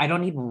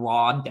need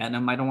raw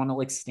denim. I don't want to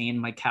like stain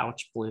my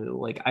couch blue.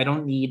 Like I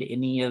don't need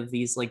any of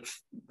these like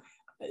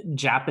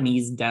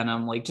Japanese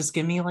denim. Like just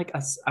give me like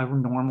a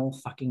normal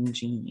fucking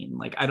jean.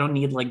 Like I don't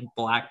need like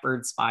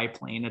Blackbird Spy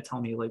Plane to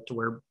tell me like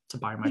to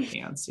buy my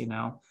pants, you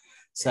know?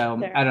 So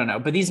Fair. I don't know.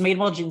 But these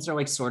Madewell jeans are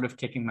like sort of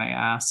kicking my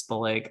ass, but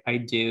like I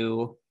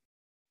do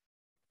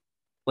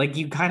like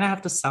you kind of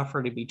have to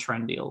suffer to be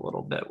trendy a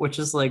little bit, which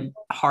is like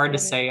hard to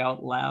say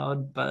out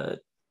loud, but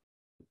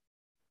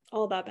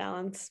all about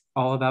balance.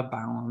 All about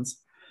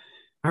balance.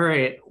 All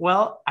right.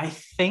 Well, I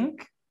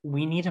think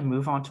we need to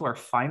move on to our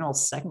final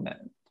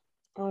segment.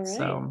 All right.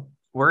 So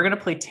we're going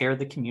to play Tear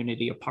the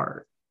Community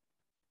Apart.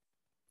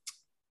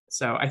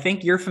 So I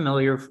think you're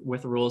familiar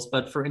with the rules,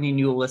 but for any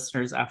new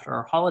listeners after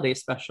our holiday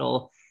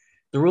special,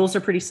 the rules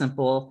are pretty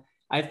simple.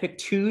 I've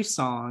picked 2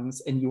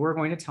 songs and you are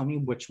going to tell me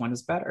which one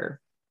is better.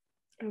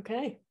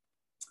 Okay.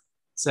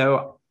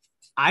 So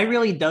I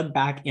really dug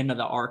back into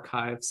the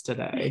archives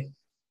today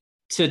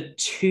to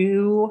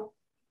 2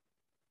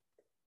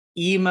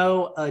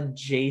 emo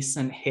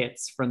adjacent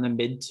hits from the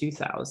mid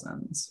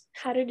 2000s.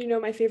 How did you know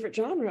my favorite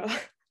genre?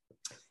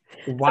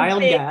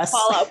 Wild guess.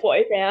 Fall Out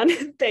Boy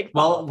fan. Big.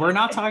 Well, we're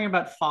not talking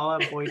about Fall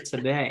Out Boy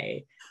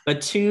today,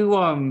 but 2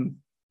 kind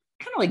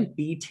of like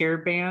B tier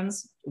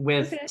bands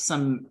with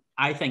some,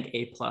 I think,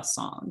 A+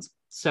 songs.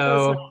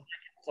 So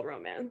not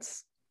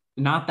romance.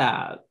 Not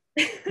that.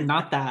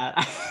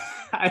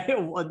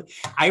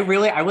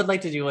 I would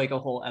like to do like a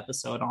whole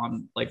episode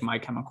on like My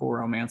Chemical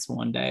Romance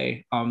one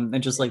day,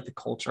 and just like the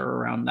culture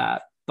around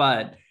that.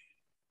 But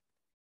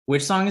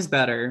which song is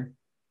better?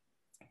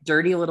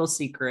 Dirty Little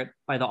Secret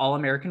by the All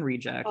American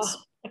Rejects,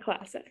 a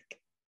classic,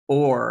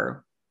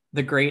 or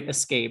The Great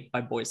Escape by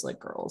Boys Like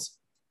Girls?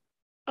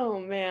 Oh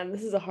man,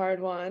 this is a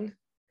hard one.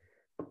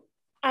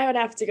 I would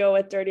have to go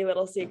with Dirty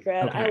Little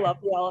Secret. Okay. I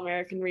love the All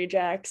American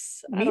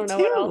Rejects. I don't know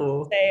what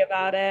else to say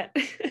about it.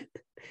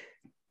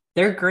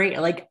 They're great.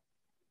 Like,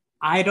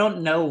 I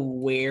don't know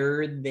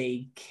where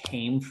they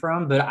came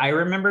from, but I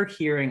remember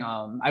hearing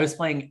I was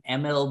playing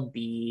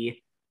MLB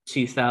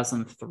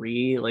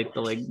 2003, like the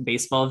like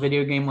baseball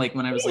video game, like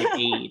when I was like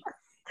 8.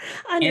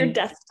 On your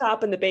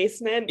desktop in the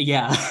basement.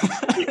 Yeah.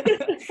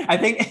 I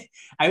think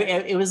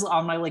it was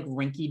on my like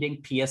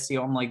rinky-dink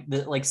PSU on like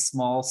the like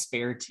small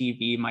spare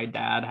TV my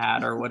dad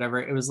had or whatever.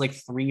 It was like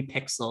 3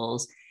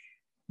 pixels,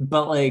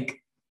 but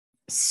like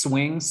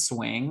Swing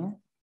Swing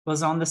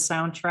was on the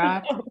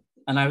soundtrack.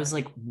 And I was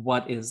like,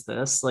 what is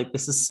this? Like,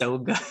 this is so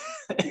good.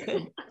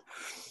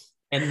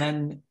 And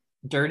then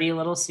Dirty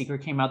Little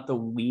Secret came out the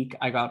week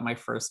I got my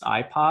first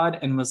iPod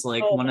and was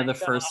like one of the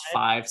first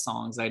 5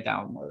 songs I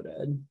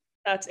downloaded.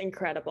 That's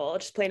incredible.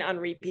 Just playing on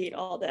repeat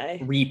all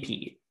day.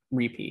 Repeat.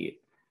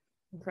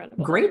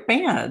 Incredible. Great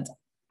band.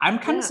 I'm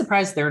kind of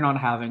surprised they're not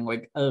having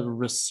like a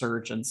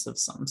resurgence of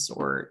some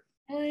sort.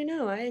 I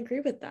know. I agree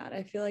with that.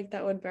 I feel like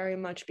that would very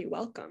much be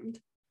welcomed.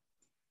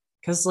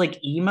 Because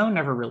like emo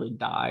never really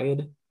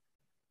died.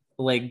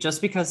 Like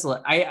just because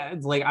like,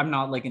 I'm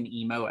not like an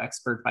emo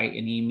expert by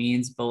any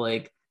means,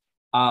 but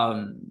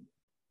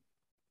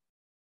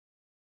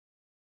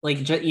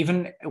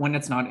even when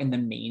it's not in the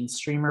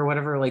mainstream or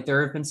whatever, like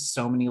there have been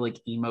so many like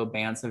emo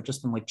bands that have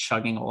just been like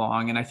chugging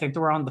along, and I think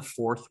we're on the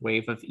 4th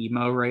wave of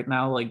emo right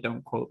now. Like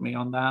don't quote me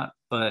on that,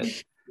 but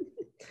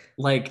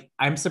like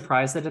I'm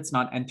surprised that it's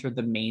not entered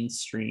the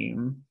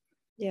mainstream.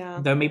 Yeah,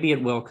 though maybe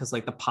it will, because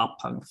like the pop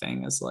punk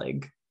thing is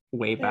like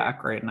way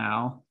back right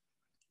now.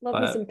 Love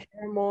me some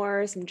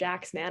Paramore, some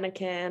Jack's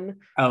Mannequin.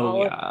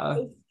 Oh yeah,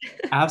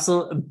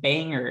 absolute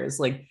bangers.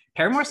 Like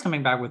Paramore's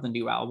coming back with a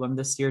new album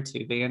this year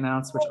too. They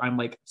announced, which I'm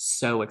like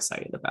so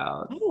excited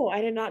about. Oh,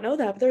 I did not know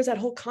that. But there's that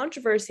whole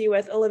controversy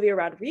with Olivia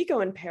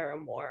Rodrigo and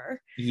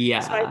Paramore. Yeah,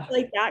 so I feel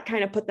like that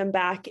kind of put them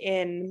back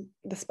in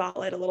the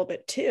spotlight a little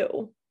bit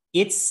too.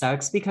 It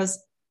sucks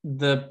because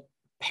the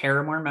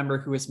Paramore member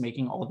who was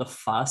making all the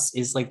fuss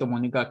is like the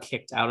one who got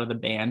kicked out of the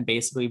band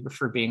basically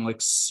for being like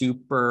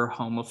super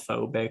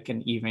homophobic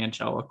and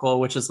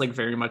evangelical, which is like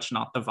very much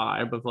not the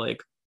vibe of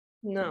like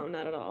no,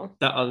 not at all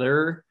the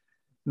other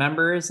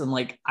members. And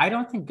like I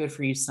don't think Good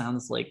For You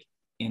sounds like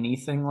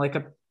anything like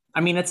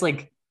it's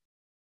like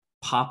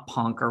pop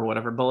punk or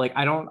whatever, but like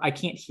I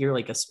can't hear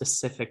like a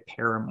specific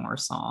Paramore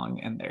song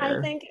in there. I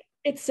think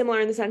it's similar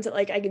in the sense that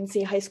like I can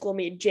see high school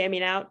me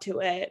jamming out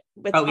to it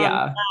with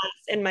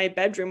in my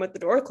bedroom with the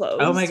door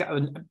closed. Oh my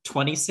god,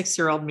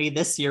 26-year-old me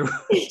this year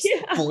was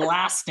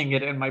blasting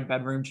it in my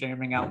bedroom,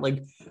 jamming out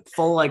like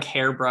full like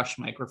hairbrush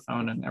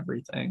microphone and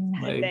everything.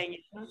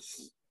 Like,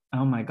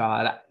 oh my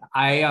god,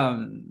 I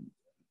don't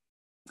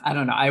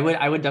know.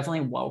 I would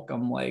definitely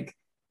welcome like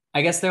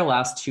I guess their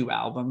last two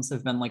albums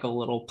have been like a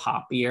little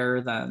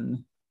poppier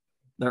than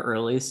the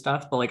early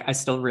stuff, but like I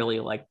still really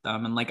like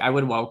them, and like I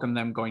would welcome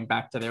them going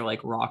back to their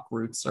like rock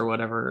roots or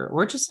whatever,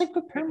 or just like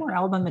the Paramore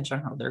album in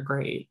general. They're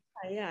great.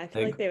 Yeah, I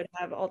feel like they would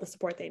have all the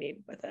support they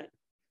need with it.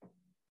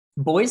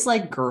 Boys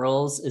Like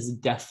Girls is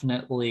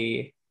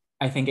definitely,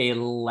 I think, a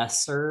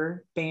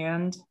lesser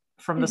band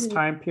from this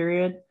time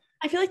period.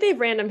 I feel like they have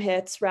random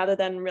hits rather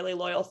than really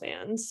loyal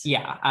fans.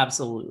 Yeah,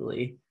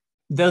 absolutely.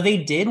 Though they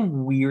did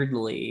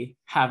weirdly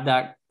have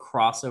that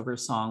crossover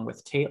song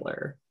with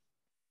Taylor.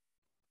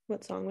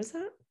 What song was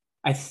that?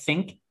 I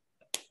think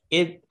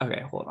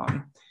okay, hold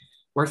on.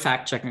 We're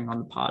fact checking on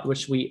the pod,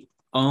 which we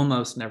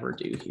almost never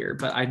do here,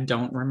 but I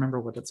don't remember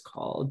what it's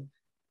called.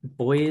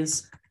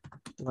 Boys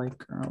Like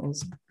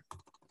Girls.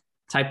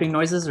 Typing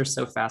noises are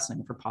so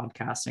fascinating for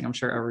podcasting. I'm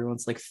sure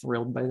everyone's like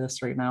thrilled by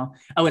this right now.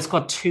 Oh, it's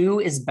called Two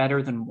is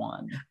Better Than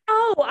One.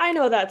 Oh, I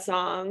know that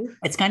song.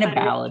 It's kind of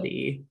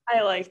ballady.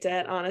 I liked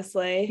it,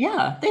 honestly.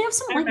 Yeah, they have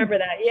some I remember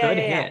that. Yeah,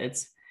 good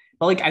hits.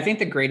 But like I think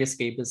The Great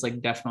Escape is like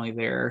definitely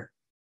their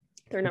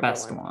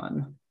best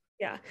one.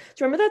 Yeah. Do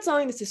you remember that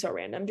song? This is so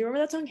random. Do you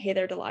remember that song, Hey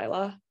There,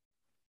 Delilah?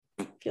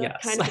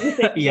 Yes. Kind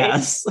of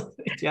yes.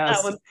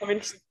 Yes. That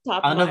one's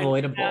top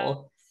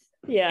unavoidable.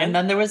 Yeah. And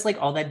then there was like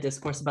all that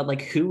discourse about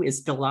like who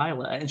is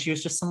Delilah, and she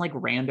was just some like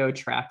rando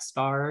track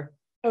star.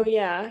 Oh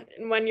yeah,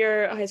 and when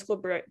your high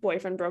school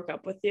boyfriend broke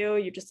up with you,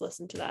 you just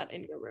listened to that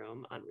in your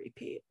room on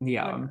repeat.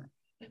 Yeah.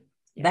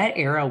 That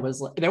era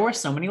was like, there were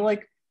so many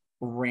like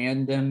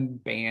random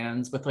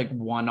bands with like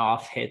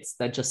one-off hits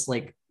that just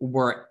like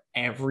were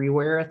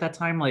everywhere at that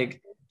time.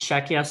 Like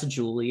Check Yes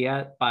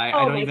Juliet by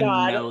I don't even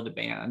know the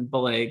band, but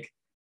like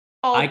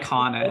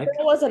iconic. It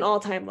wasn't All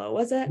Time Low,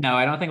 was it? No,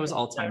 I don't think it was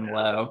All Time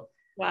Low.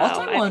 Wow.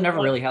 All Time Low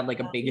never really had like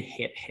a big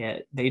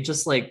hit. They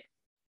just like,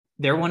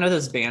 they're one of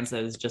those bands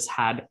that has just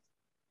had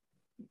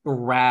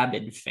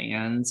rabid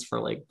fans for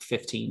like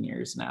 15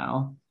 years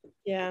now.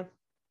 Yeah.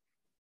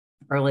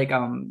 Or like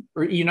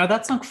or, you know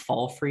that song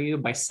Fall For You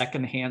by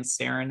Secondhand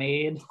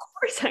Serenade? Of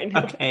course I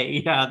know.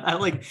 Okay, yeah. I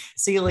like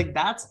see like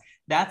that's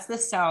the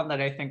sound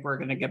that I think we're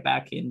gonna get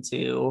back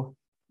into.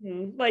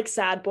 Like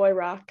sad boy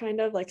rock, kind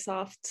of like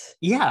soft.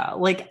 Yeah,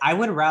 like I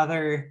would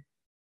rather,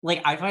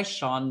 like I find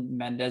Shawn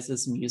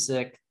Mendes's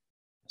music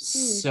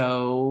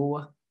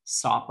so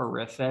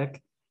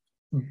soporific,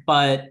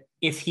 but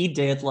if he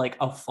did like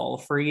a Fall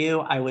For You,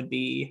 I would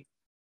be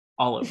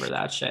all over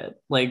that shit.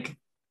 Like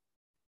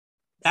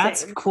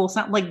that's cool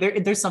sound. Like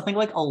there's something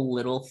like a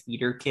little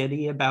theater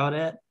kiddie about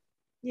it.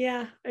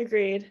 Yeah,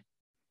 agreed.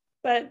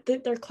 But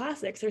they're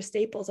classics. They're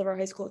staples of our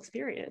high school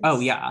experience. Oh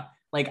yeah,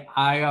 like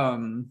I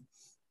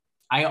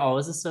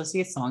always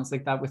associate songs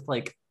like that with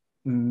like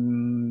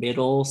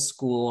middle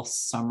school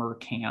summer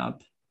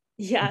camp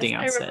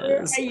dances. I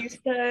remember I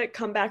used to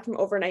come back from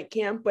overnight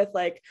camp with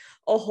like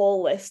a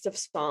whole list of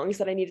songs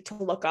that I needed to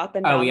look up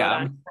and download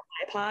on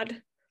my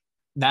iPod.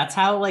 That's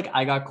how like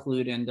I got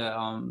clued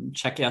into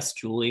Check Yes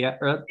Juliet,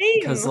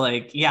 because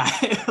like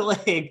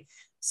like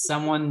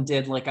someone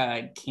did like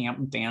a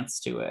camp dance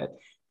to it.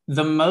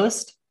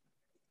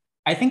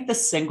 I think the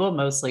single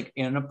most like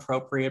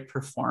inappropriate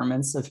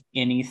performance of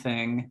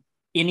anything,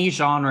 any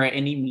genre,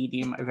 any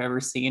medium I've ever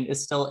seen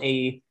is still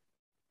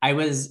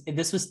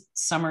this was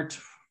summer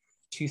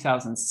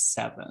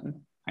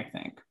 2007, I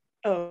think.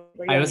 Oh,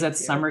 I was at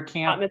summer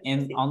camp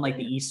on like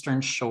the Eastern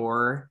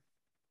Shore,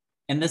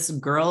 and this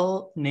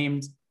girl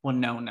named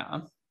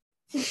Winona,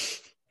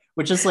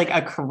 which is like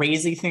a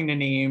crazy thing to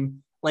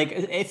name. Like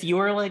if you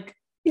were like,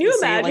 can you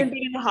imagine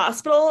being in the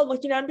hospital and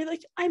looking down and be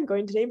like, I'm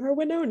going to name her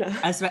Winona?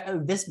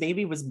 This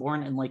baby was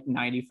born in like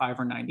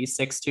 95 or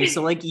 96 too.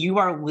 So like you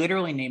are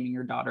literally naming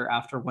your daughter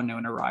after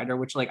Winona Ryder,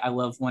 which like I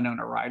love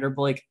Winona Ryder,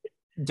 but like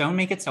don't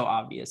make it so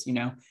obvious, you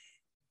know?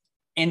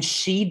 And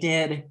she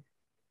did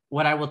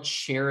what I will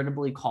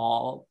charitably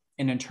call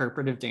an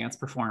interpretive dance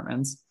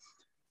performance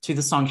to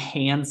the song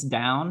Hands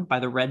Down by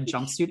the Red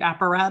Jumpsuit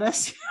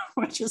Apparatus,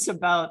 which is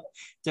about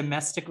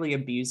domestically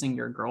abusing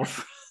your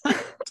girlfriend.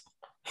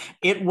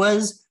 It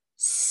was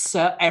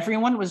so,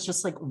 everyone was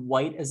just like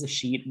white as a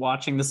sheet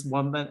watching this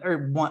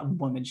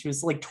woman, she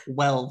was like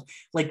 12,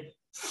 like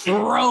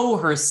throw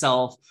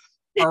herself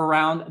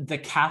around the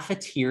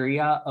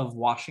cafeteria of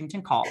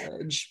Washington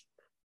College.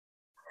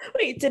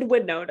 Wait, did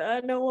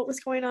Winona know what was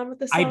going on with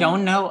this song? I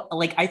don't know.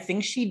 Like, I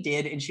think she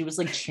did. And she was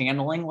like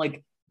channeling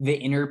like the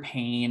inner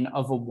pain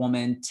of a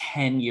woman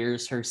 10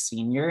 years her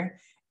senior.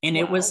 And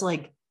it was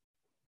like,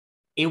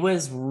 it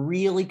was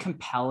really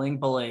compelling,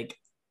 but like,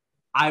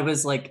 I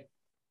was like,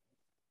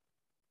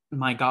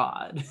 my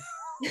God,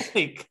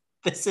 like,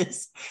 this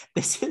is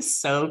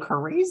so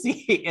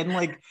crazy. And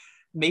like,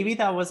 maybe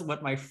that was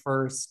that might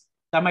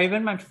have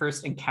been my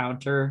first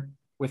encounter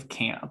with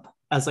camp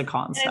as a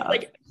concept. And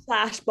like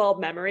flashbulb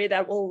memory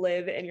that will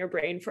live in your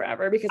brain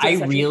forever, because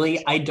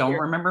I don't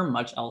remember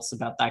much else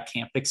about that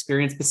camp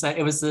experience, besides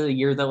it was the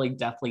year that like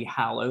Deathly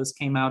Hallows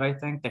came out, I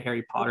think, the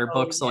Harry Potter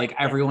book. So like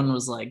everyone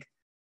was like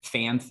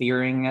fan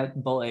theorying it,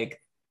 but like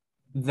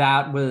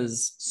that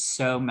was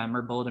so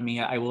memorable to me.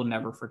 I will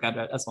never forget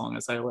it as long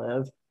as I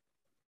live.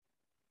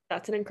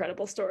 That's an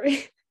incredible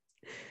story.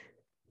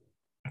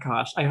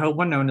 Gosh, I hope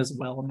Winona's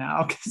well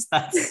now, because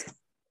that's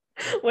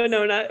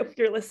Winona, if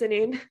you're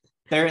listening.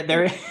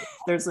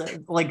 There's a,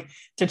 like,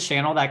 to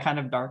channel that kind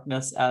of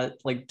darkness at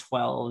like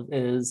 12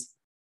 is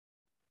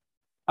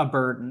a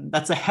burden.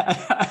 That's a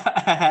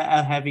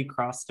heavy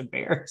cross to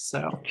bear.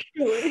 So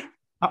Really?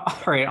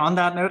 all right, on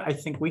that note, I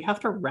think we have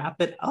to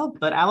wrap it up.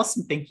 But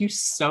Allison, thank you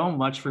so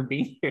much for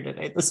being here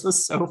today. This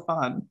was so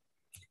fun.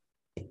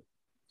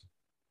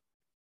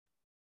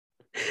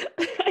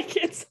 I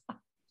can't stop.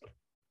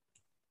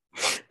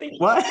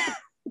 What?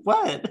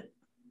 What?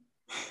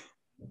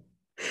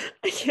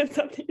 I can't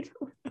stop thinking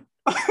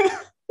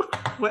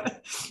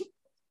What?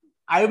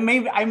 I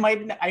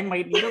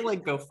might need to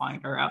like go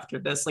find her after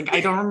this. Like,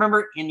 I don't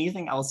remember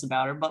anything else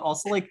about her, but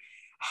also like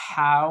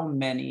how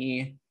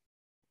many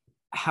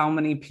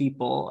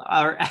people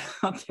are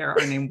out there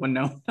are named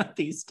Winona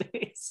these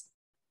days.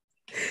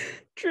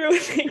 True.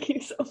 Thank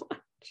you so much.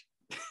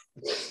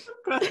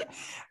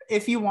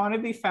 If you want to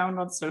be found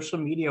on social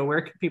media,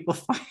 where can people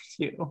find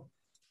you?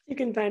 You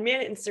can find me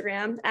on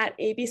Instagram at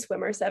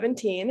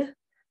abswimmer17.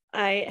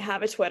 I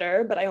have a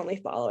Twitter, but I only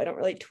follow. I don't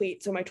really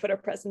tweet. So my Twitter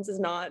presence is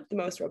not the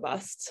most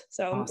robust.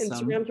 So Awesome.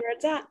 Instagram's where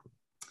it's at.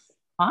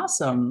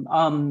 Awesome.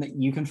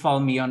 You can follow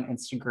me on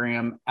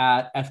Instagram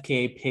at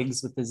FKA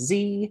Pigs with a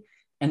Z,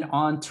 and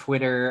on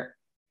Twitter.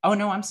 Oh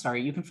no, I'm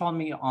sorry. You can follow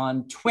me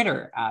on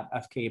Twitter at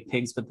FKA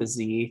Pigs with a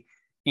Z,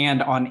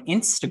 and on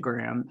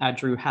Instagram at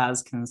Drew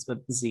Haskins with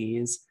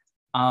Z's.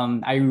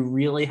 I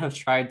really have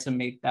tried to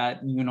make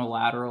that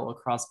unilateral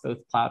across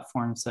both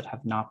platforms that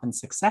have not been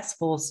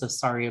successful. So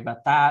sorry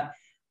about that.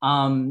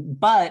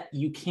 But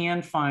you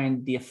can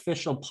find the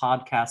official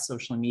podcast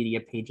social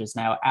media pages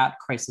now at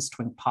Crisis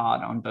Twink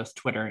Pod on both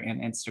Twitter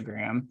and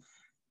Instagram.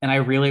 And I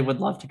really would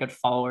love to get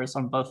followers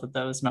on both of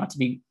those, not to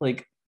be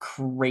like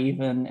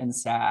craven and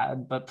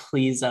sad, but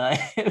please,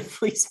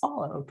 please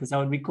follow, because that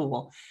would be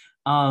cool.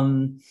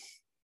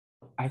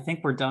 I think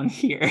we're done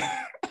here.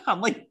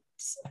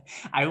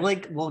 I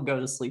will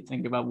go to sleep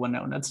thinking about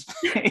Winona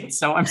tonight.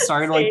 So I'm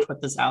sorry to like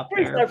put this out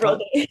there. Several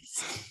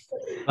days.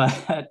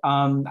 But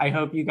I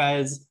hope you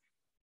guys,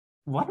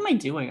 what am I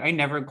doing? I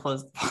never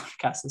close the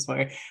podcast this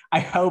way. I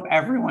hope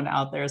everyone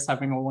out there is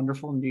having a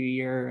wonderful new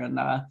year, and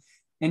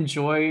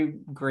enjoy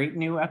great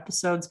new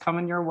episodes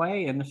coming your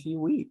way in a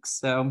few weeks.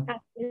 So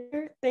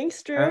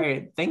Thanks, Drew. all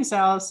right. Thanks,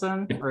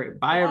 Allison. All right.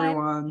 Bye,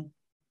 everyone.